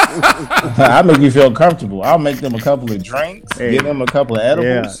 I make you feel comfortable. I'll make them a couple of drinks, give them a couple of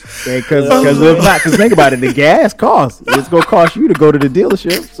edibles. Yeah, because if not, because think about it, the gas costs. It's gonna cost you to go to the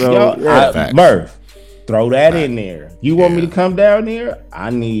dealership. So Murph, throw that in there. You want me to come down there? I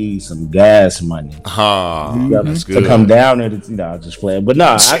need some gas money. That's good. To come down there, just play. But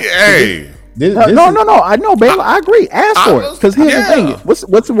no, no. I know, babe. I agree. Ask for it, because here's the thing.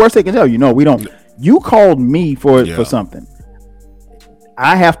 What's the worst they can tell you? No, we don't. You called me for something.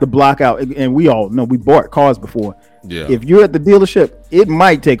 I have to block out, and we all know we bought cars before. Yeah. If you're at the dealership, it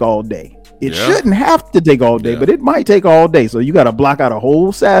might take all day. It shouldn't have to take all day, but it might take all day. So you got to block out a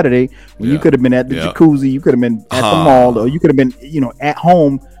whole Saturday when you could have been at the jacuzzi, you could have been at the mall, or you could have been, at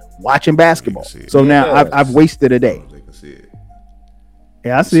home watching basketball. So now I've wasted a day. They can see it.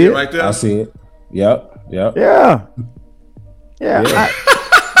 Yeah, I see it right there. I see it. Yep. Yeah.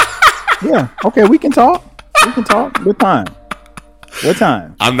 Okay, we can talk. What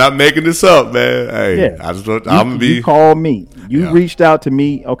time? I'm not making this up, man. Hey, I just want. I'm gonna be. You called me. You reached out to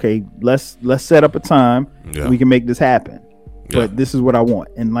me. Okay, let's set up a time. Yeah. We can make this happen. But this is what I want.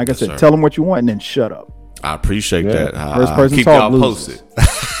 And like I said, tell them what you want, and then shut up. I appreciate that. First person keep talk y'all posted.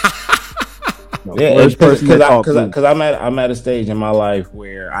 Because I'm at a stage in my life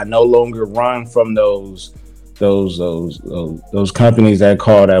where I no longer run from those companies that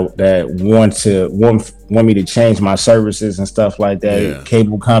call that want me to change my services and stuff like that,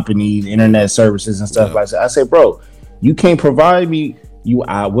 cable companies, internet services and stuff like that. I say, bro, you can't provide me.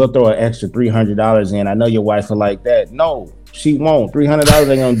 I will throw an extra $300 in. I know your wife will like that. No, she won't. $300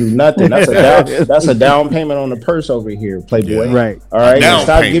 ain't gonna do nothing. That's a down payment on the purse over here, Playboy. Yeah. Right. All right. And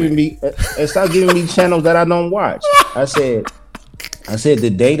stop giving me channels that I don't watch. I said the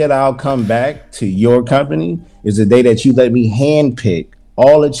day that I'll come back to your company is the day that you let me handpick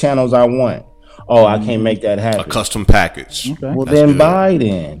all the channels I want. Oh, I can't make that happen. A custom package. Okay. Well, then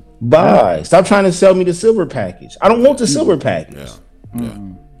buy. Buy. Stop trying to sell me the silver package. I don't want the silver package. Yeah.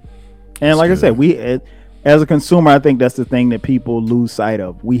 And like I said, we as a consumer, I think that's the thing that people lose sight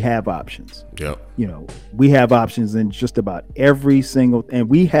of. We have options. Yep. We have options in just about every single, and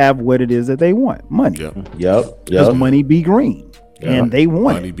we have what it is that they want: money. Yep. Because money be green. And they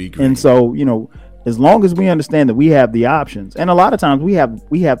want money it. And so, as long as we understand that we have the options, and a lot of times we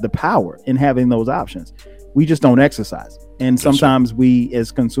have the power in having those options, we just don't exercise them. And sometimes we,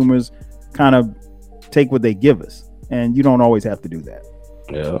 as consumers, kind of take what they give us, and you don't always have to do that.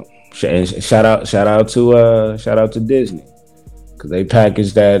 Yeah. Shout out to Disney, because they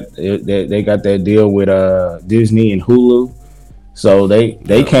packaged that. They got that deal with Disney and Hulu, so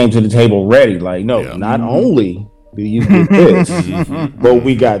they came to the table ready. Like, no, not only do you get this, but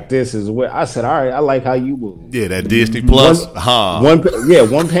we got this as well. I said, all right, I like how you move. Yeah, that Disney Plus. One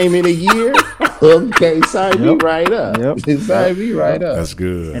payment a year. Okay, sign me right up. Sign me right up. That's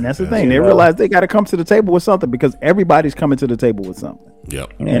good. And that's the thing. They realize they got to come to the table with something, because everybody's coming to the table with something.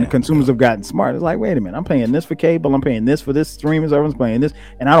 Yep. And consumers have gotten smart. It's like, wait a minute, I'm paying this for cable. I'm paying this for this streaming service. I'm paying this.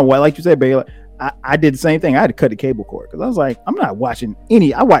 And I don't, like you said, baby, I did the same thing. I had to cut the cable cord, because I was like, I'm not watching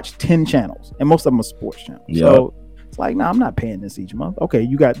I watch 10 channels, and most of them are sports channels. Yep. So it's like, I'm not paying this each month. Okay,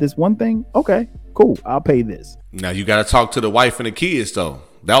 you got this one thing? Okay, cool. I'll pay this. Now you got to talk to the wife and the kids, though.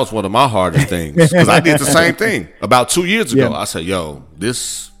 That was one of my hardest things, because I did the same thing about 2 years ago. I said, yo,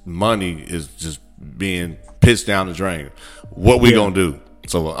 this money is just being pitched down the drain. What we going to do?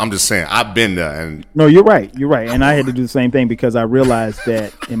 So I'm just saying, I've been there. And no, you're right. And I had to do the same thing, because I realized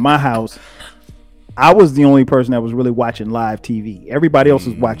that in my house, I was the only person that was really watching live TV. Everybody else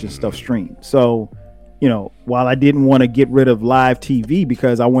was watching stuff streamed. So, while I didn't want to get rid of live TV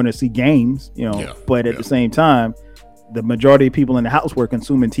because I want to see games, but at the same time, the majority of people in the house were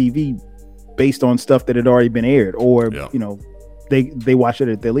consuming TV based on stuff that had already been aired, or, they watch it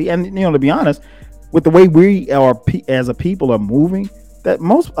at their leisure. And, to be honest, with the way we are as a people are moving,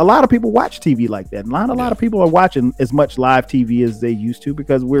 a lot of people watch TV like that. Not a lot of people are watching as much live TV as they used to,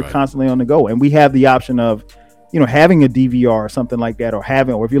 because we're constantly on the go, and we have the option of, having a DVR or something like that, or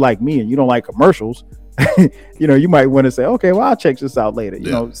if you're like me and you don't like commercials, you might want to say, okay, well, I'll check this out later.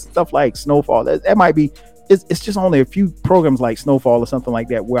 Stuff like Snowfall. That might be. It's just only a few programs like Snowfall or something like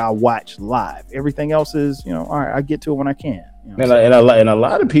that where I watch live. Everything else is, all right, I get to it when I can. You know And a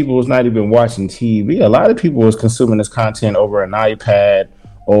lot of people was not even watching TV. A lot of people was consuming this content over an iPad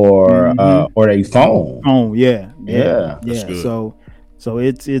or a phone. Oh yeah. That's good. So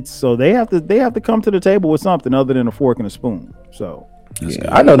it's so they have to come to the table with something other than a fork and a spoon. So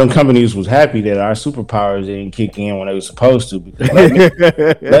I know them companies was happy that our superpowers didn't kick in when they were supposed to, because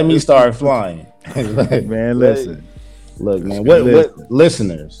let me start flying. Man, listen. Look, man, what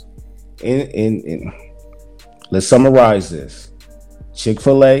listeners, let's summarize this.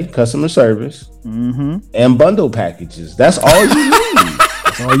 Chick-fil-A customer service and bundle packages. That's all you need.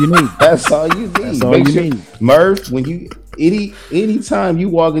 That's all you need. That's all you need. That's all you need. Murph, when you anytime you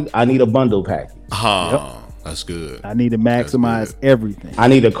walk in, I need a bundle package. That's good. I need to maximize everything. I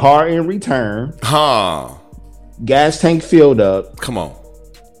need a car in return. Gas tank filled up. Come on.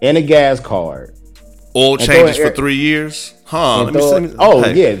 And a gas card. Oil changes for 3 years. Yeah,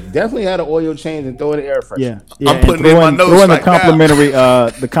 definitely had an oil change and throw it in the air freshener. Yeah. I'm putting in my notes throw in right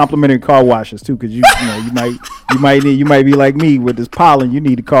the complimentary car washes too, because you might be like me with this pollen. You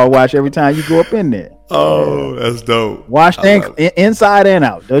need a car wash every time you go up in there. Oh, that's dope. Wash inside and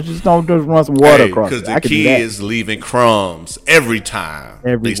out. Don't just run some water across it. Because the kids leaving crumbs every time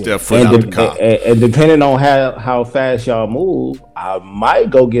they step foot out the car. And depending on how fast y'all move, I might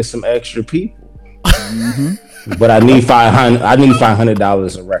go get some extra people. But I need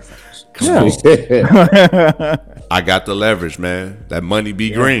 $500 a reference. I got the leverage, man. That money be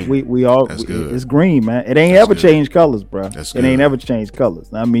green. That's good. It's green, man. It ain't ever changed colors, bro. It ain't ever changed colors.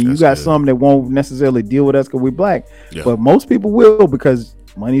 I mean, you got some that won't necessarily deal with us because we're black, but most people will because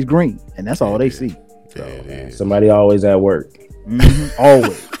money's green, and that's all they see. So, somebody always at work.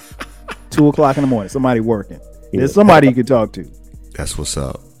 Always. 2:00 in the morning, somebody working. There's somebody you can talk to. That's what's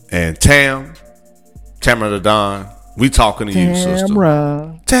up. And Tamara the Don, we talking to you, sister.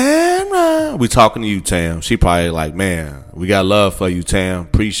 Tamara, we talking to you, Tam. She probably like, man, we got love for you, Tam.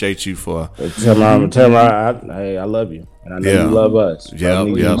 Appreciate you for. Tamara, I love you, and I know you love us. I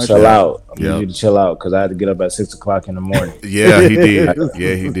need you to chill out. I need you to chill out because I had to get up at 6:00 in the morning. Yeah, he did.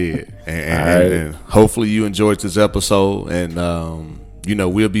 He did. And hopefully you enjoyed this episode. And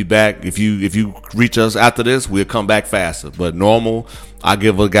we'll be back. If you reach us after this, we'll come back faster. But normal, I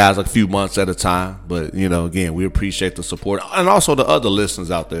give the guys a few months at a time. But again, we appreciate the support, and also the other listeners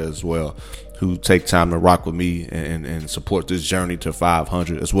out there as well who take time to rock with me and support this journey to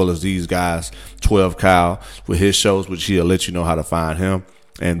 500, as well as these guys, 12 Kyle with his shows, which he'll let you know how to find him,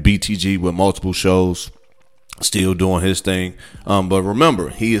 and BTG with multiple shows, still doing his thing. But remember,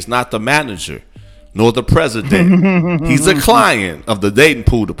 he is not the manager nor the president. He's a client of the dating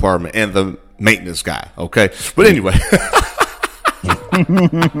pool department and the maintenance guy. Okay. But anyway.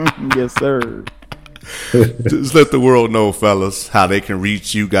 Yes, sir. Just let the world know, fellas, how they can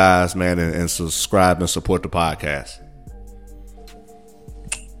reach you guys, man, and subscribe and support the podcast.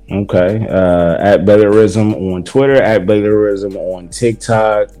 Okay. At Bellerism on Twitter, at Bellerism on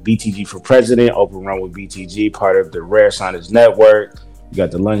TikTok, BTG for President, Open Run with BTG, part of the Rare Signage Network. You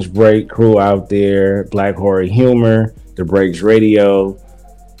got the Lunch Break crew out there, Black Horror Humor, The Breaks Radio.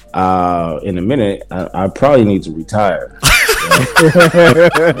 In a minute, I probably need to retire.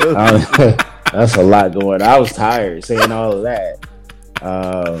 That's a lot going on. I was tired saying all of that.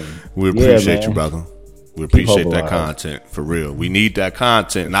 We appreciate you, brother. We appreciate that content, for real. We need that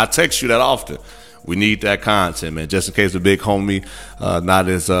content. And I text you that often. We need that content, man. Just in case the big homie not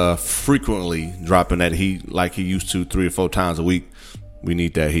as frequently dropping that heat like he used to 3 or 4 times a week. We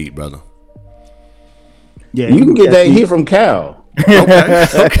need that heat, brother. Yeah, you can get that heat from Cal. Okay.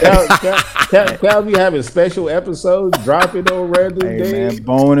 Cal be having special episodes dropping on random days. Man,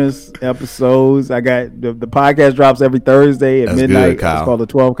 bonus episodes. I got the podcast drops every Thursday at midnight. It's called the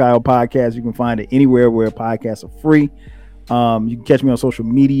 12 Kyle Podcast. You can find it anywhere where podcasts are free. You can catch me on social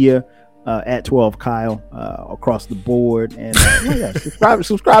media at 12 Kyle across the board, and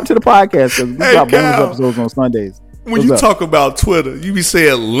subscribe to the podcast because we drop bonus episodes on Sundays. When you talk about Twitter, you be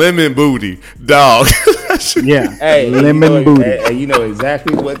saying lemon booty, dog. Yeah. Hey, lemon booty. Hey, you know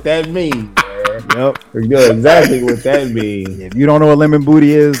exactly what that means, man. Yep. You know exactly what that means. If you don't know what lemon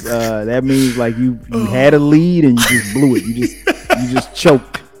booty is, that means like you had a lead and you just blew it. You just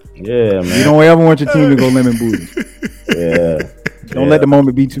choked. Yeah, man. You don't ever want your team to go lemon booty. Yeah. Don't let the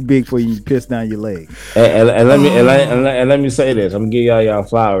moment be too big for you to piss down your leg. And let me say this. I'm gonna give y'all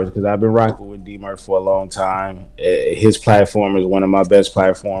flowers because I've been rocking with D-Murph for a long time. His platform is one of my best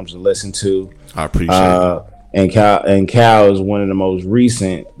platforms to listen to. I appreciate it. And Cal is one of the most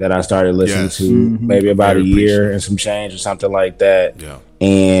recent that I started listening to, maybe about a year and some change or something like that. Yeah.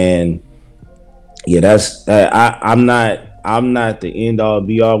 And yeah, that's I'm not the end all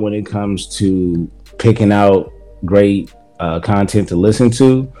be all when it comes to picking out great content to listen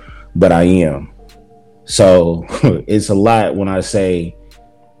to, but I am. So it's a lot when I say,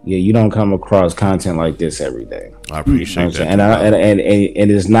 yeah, you don't come across content like this every day. I appreciate that.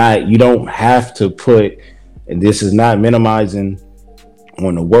 And it's not, you don't have to put, and this is not minimizing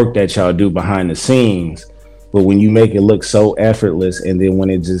on the work that y'all do behind the scenes, but when you make it look so effortless, and then when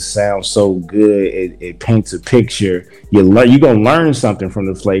it just sounds so good, it paints a picture. You're gonna learn something from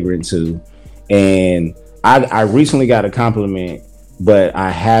the Flagrant 2. And I recently got a compliment, but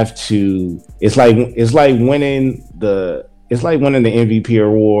I have to. It's like winning the MVP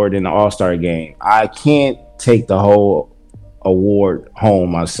award in the All-Star game. I can't take the whole award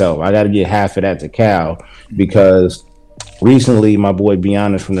home myself. I got to get half of that to Cal, because recently my boy Be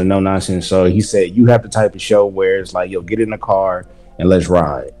Honest from the No Nonsense Show, he said, you have the type of show where it's like, yo, get in the car and let's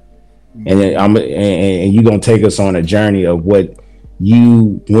ride. And then and you're gonna take us on a journey of what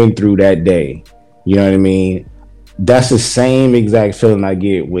you went through that day. You know what I mean? That's the same exact feeling I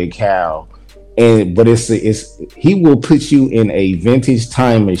get with Cal. But it's he will put you in a vintage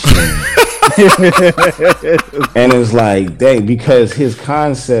time machine. And it's like, dang, because his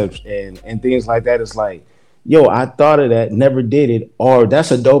concepts and things like that is like, yo, I thought of that, never did it, or that's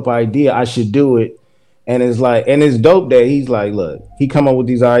a dope idea, I should do it. And it's like, and it's dope that he's like, look, he come up with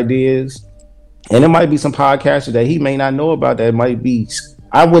these ideas, and it might be some podcasters that he may not know about that might be,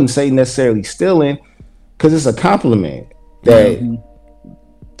 I wouldn't say necessarily stealing, because it's a compliment that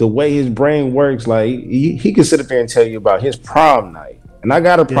the way his brain works, like he can sit up there and tell you about his prom night. And I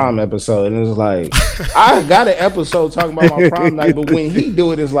got a prom episode, and it's like, I got an episode talking about my prom night, but when he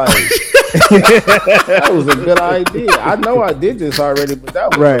do it, it's like, that was a good idea. I know I did this already, but that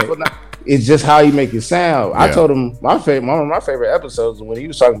was right. It's just how you make it sound. Yeah. I told him one of my favorite episodes when he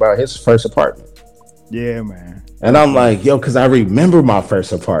was talking about his first apartment. Yeah, man. And I'm like, yo, because I remember my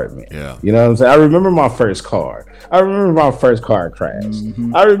first apartment. Yeah. You know what I'm saying? I remember my first car. I remember my first car crash.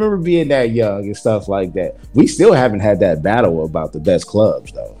 Mm-hmm. I remember being that young and stuff like that. We still haven't had that battle about the best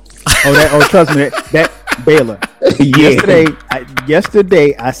clubs, though. Trust me, that Baylor.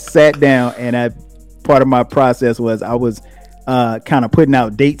 Yesterday, I sat down, and part of my process was I was kind of putting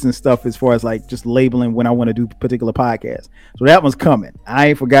out dates and stuff as far as like just labeling when I want to do particular podcasts. So that one's coming. I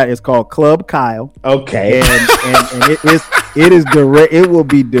ain't forgot. It's called Club Kyle. Okay, and it is direct. It will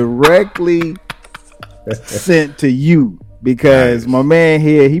be directly sent to you, because my man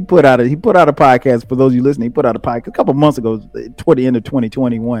here, he put out a podcast. For those of you listening, he put out a podcast a couple months ago, toward the end of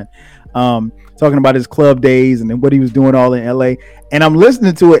 2021, talking about his club days and then what he was doing all in LA. And I'm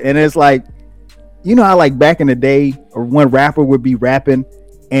listening to it, and it's like, you know how like back in the day, or one rapper would be rapping,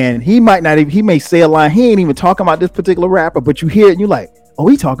 and he may say a line, he ain't even talking about this particular rapper, but you hear it and you're like, oh,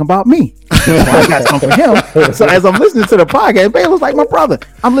 he talking about me. I got something for him. So as I'm listening to the podcast, Baylor's like my brother.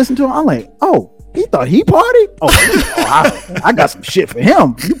 I'm listening to him. I'm like, oh, he thought he partied? I got some shit for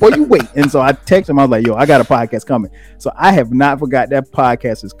him. Boy, you wait. And so I text him. I was like, yo, I got a podcast coming. So I have not forgot that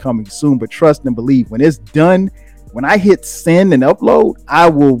podcast is coming soon, but trust and believe, when it's done, when I hit send and upload, I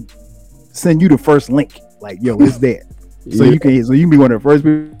will send you the first link. Like, yo, it's there. So you can be one of the first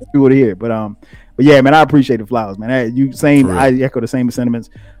people to hear it. But yeah, man, I appreciate the flowers, man. I echo the same sentiments.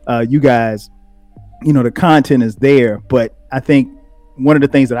 You guys, you know, the content is there, but I think one of the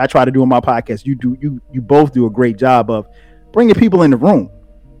things that I try to do on my podcast, you both do a great job of bringing people in the room.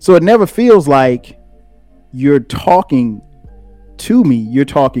 So it never feels like you're talking to me, you're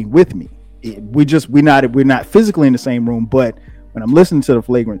talking with me. We're not physically in the same room, but when I'm listening to the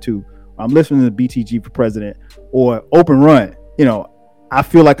Flagrant 2, I'm listening to BTG for President or Open Run, you know, I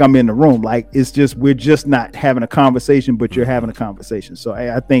feel like I'm in the room. Like, it's just, we're just not having a conversation, but you're having a conversation. So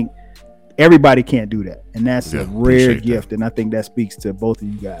I think everybody can't do that, and that's a rare gift, and I think that speaks to both of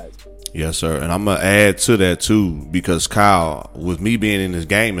you guys. Yes, sir. And I'm gonna add to that too, because Kyle, with me being in this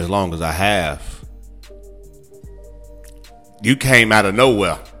game as long as I have, you came out of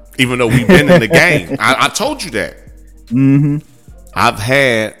nowhere. Even though we've been in the game, I told you that. Mm-hmm. I've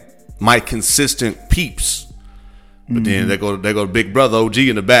had my consistent peeps, but then they go Big Brother OG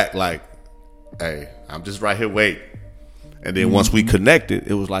in the back, like, hey, I'm just right here waiting. And then once we connected,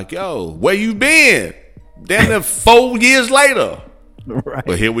 it was like, yo, where you been? Then 4 years later. Right.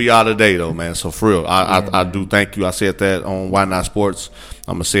 But here we are today, though, man. So for real, I do thank you. I said that on Why Not Sports.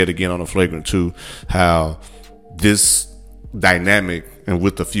 I'm going to say it again on the Flagrant 2, how this dynamic and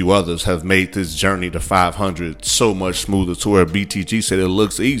with a few others have made this journey to 500 so much smoother, to where BTG said it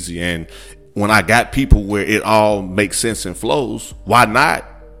looks easy. And when I got people where it all makes sense and flows, why not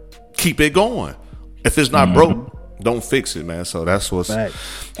keep it going? If it's not broke, don't fix it, man. So that's what's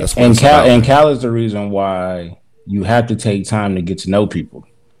and Cal is the reason why you have to take time to get to know people,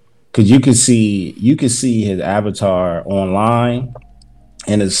 because you could see his avatar online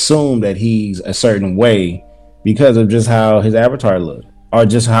and assume that he's a certain way because of just how his avatar looks or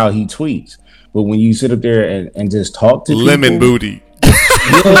just how he tweets. But when you sit up there and just talk to lemon people, booty.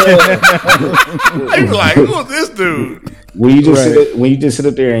 You're like, who's this dude? When you just sit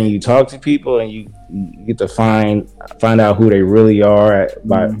up there and you talk to people and you get to find out who they really are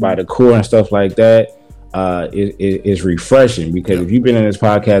by the core and stuff like that, it's refreshing because if you've been in this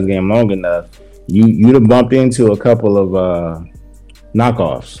podcast game long enough, you'd have bumped into a couple of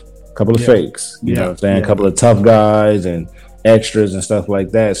knockoffs, a couple of fakes, you know what I'm saying, a couple of tough guys and extras and stuff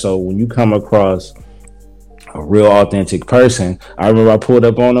like that. So when you come across a real authentic person, I remember I pulled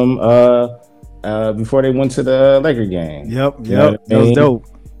up on them before they went to the Laker game. Yep. That was dope.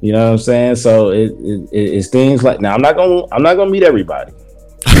 You know what I'm saying? So it's things like, now I'm not gonna meet everybody.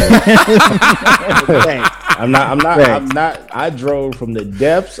 I'm not. I drove from the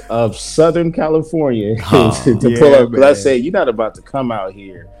depths of Southern California to pull up. Because I said, you're not about to come out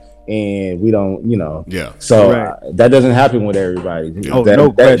here and we don't, Yeah. So that doesn't happen with everybody.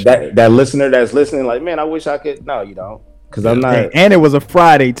 That listener that's listening, like, man, I wish I could. No, you don't. Because I'm not. And it was a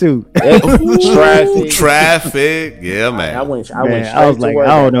Friday too. Traffic. Yeah, man. I was like, I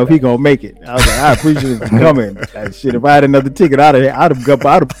don't know if he gonna make it. I was like, I appreciate him coming. Shit, if I had another ticket, I'd have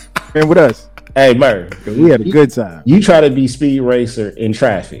been with us. Hey, Murr, we had a good time. You try to be speed racer in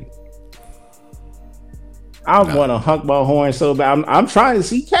traffic. I want to honk my horn so bad. I'm trying to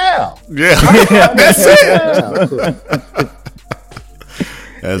see Cal. Yeah, that's it.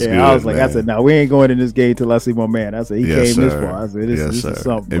 That's good. I was like, man. I said, no, we ain't going in this game till I see my man. I said, he came this far. I said, this is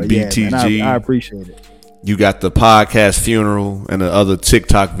something. And but BTG, man, I appreciate it. You got the podcast funeral and the other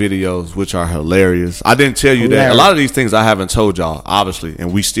TikTok videos, which are hilarious. I didn't tell you that. A lot of these things I haven't told y'all, obviously,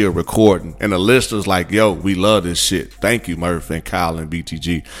 and we still recording. And the listeners like, yo, we love this shit. Thank you, Murph and Kyle and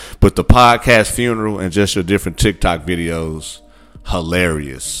BTG. But the podcast funeral and just your different TikTok videos,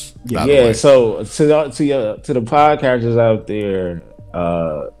 hilarious. Yeah. So to the podcasters out there,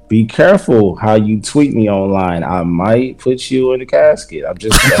 be careful how you tweet me online. I might put you in the casket. I'm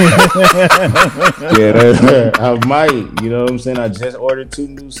just I might. You know what I'm saying? I just ordered 2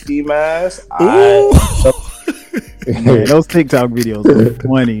 new ski masks. Man, those TikTok videos are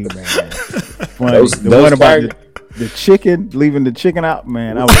funny, man. Funny. The one about the chicken, leaving the chicken out,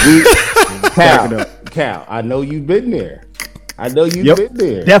 man. I was Cal, I know you've been there. Been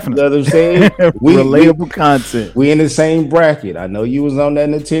there. Definitely. You know what I'm saying? Relatable content. We in the same bracket. I know you was on that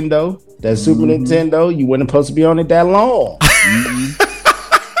Nintendo, that Super Nintendo. You wasn't supposed to be on it that long.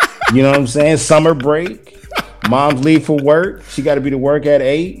 You know what I'm saying? Summer break. Mom's leave for work. She got to be to work at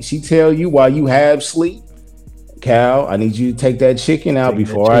 8. She tell you while you have sleep, Cal, I need you to take that chicken out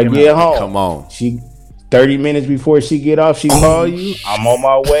before I get home. Come on. 30 minutes before she get off, she call you. I'm on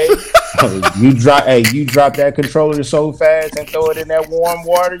my way. You drop that controller so fast and throw it in that warm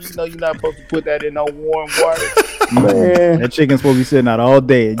water. You know you're not supposed to put that in no warm water. Man. That chicken's supposed to be sitting out all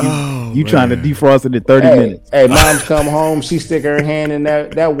day. You trying to defrost it in 30 minutes. Hey, mom's come home. She stick her hand in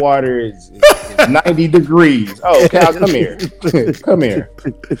that water is 90 degrees. Oh, Cal, come here. Come here.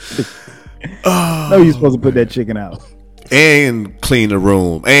 No, you're supposed to put that chicken out. And clean the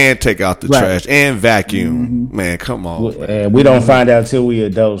room and take out the trash and vacuum. Man, come on. And we don't find out till we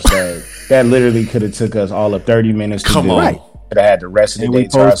adults that literally could have took us all of 30 minutes to do. Right. Could have had the rest of the day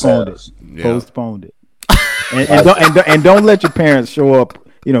to ourselves. Postponed it. And don't let your parents show up,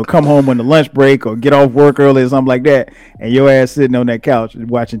 come home on the lunch break or get off work early or something like that, and your ass sitting on that couch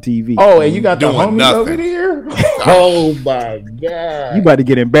watching TV. Oh, and you got the homies over there? Oh my God. You about to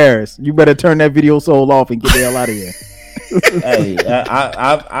get embarrassed. You better turn that video soul off and get the hell out of here. Hey,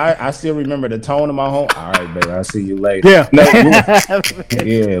 I still remember the tone of my home. All right, baby, I'll see you later. Yeah.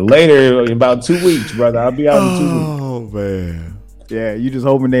 Later, in about 2 weeks, brother. I'll be out in 2 weeks. Oh man. Yeah, you just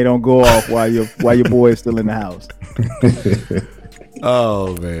hoping they don't go off while your boy is still in the house.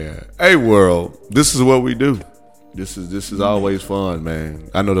 Oh man. Hey world, this is what we do. This is always fun, man.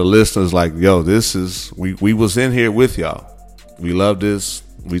 I know the listeners like, yo, we was in here with y'all. We love this.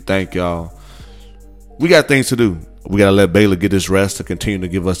 We thank y'all. We got things to do. We got to let Baylor get his rest to continue to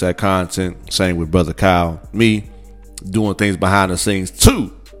give us that content. Same with Brother Kyle. Me doing things behind the scenes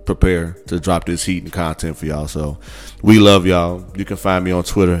to prepare to drop this heat and content for y'all. So we love y'all. You can find me on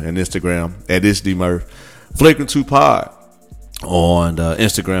Twitter and Instagram at @IsDMurph. Flagrant2Pod on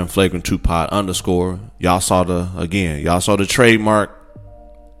Instagram, Flagrant2Pod_. Y'all saw the trademark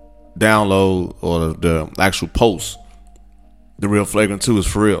download or the actual post. The real Flagrant 2 is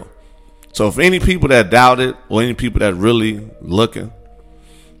for real. So if any people that doubt it or any people that really looking,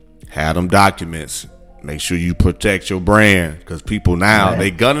 have them documents. make sure you protect your brand, because people now,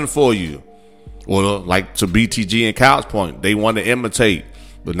 they gunning for you. Or like to BTG and Kyle's point, they want to imitate,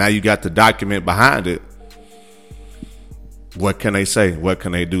 but now you got the document behind it. What can they say? What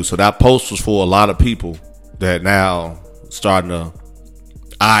can they do? So that post was for a lot of people that now starting to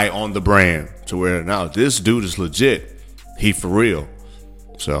eye on the brand to where now this dude is legit. He for real.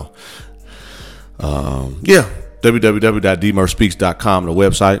 So, yeah, www.dmerchspeaks.com, the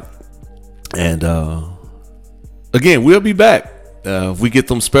website. And again, we'll be back. If we get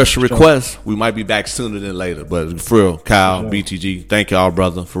them special requests, we might be back sooner than later. But for real, Kyle, BTG, thank y'all,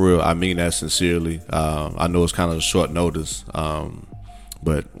 brother. For real, I mean that sincerely. I know it's kind of a short notice,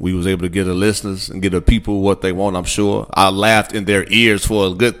 but we was able to get the listeners and get the people what they want, I'm sure. I laughed in their ears for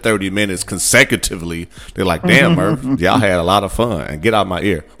a good 30 minutes consecutively. They're like, damn, Murph, y'all had a lot of fun. And get out my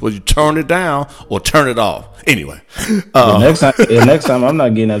ear. Well, you turn it down or turn it off. Anyway. Next time, I'm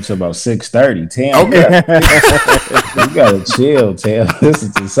not getting up to about 6:30. Tam, okay. You gotta chill, Tam. This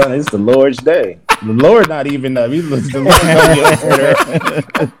is the sun. It's the Lord's day. The Lord not even up. He looks the Lord.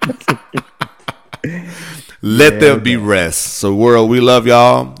 Let there be rest. So, world, we love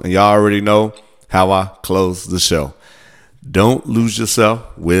y'all, and y'all already know how I close the show. Don't lose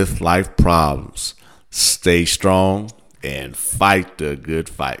yourself with life problems. Stay strong and fight the good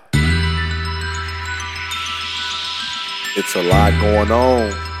fight. It's a lot going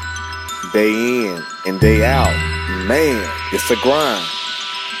on, day in and day out. Man, it's a grind.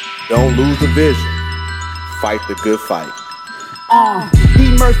 Don't lose the vision. Fight the good fight.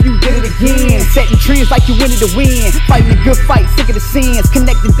 D-Murph, you did it again. Setting trends like you wanted to win. Fighting a good fight, sick of the sins.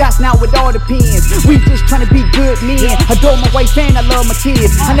 Connecting dots now with all the pins. We just trying to be good men. Adore my wife and I love my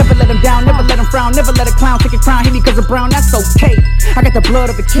kids. I never let them down, never let them frown. Never let a clown take a crown. Hit me cause I'm brown, that's okay. I got the blood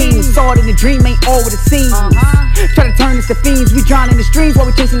of a king. Saw it in the dream, ain't all what it seems. Try to turn us to fiends. We drown in the streams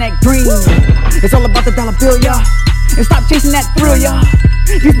while we chasing that green. It's all about the dollar bill, y'all. And stop chasing that thrill, y'all.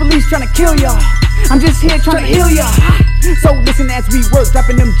 These beliefs trying to kill y'all. I'm just here trying to heal y'all. So listen as we work,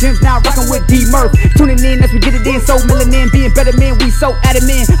 dropping them gems now, rocking with D-Murph. Tuning in as we get it in, so melanin, being better men, we so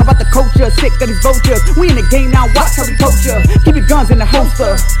adamant about the culture, sick of these vultures. We in the game now, watch how we coach ya. Keep your guns in the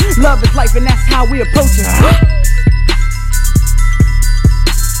holster. Love is life and that's how we approach it.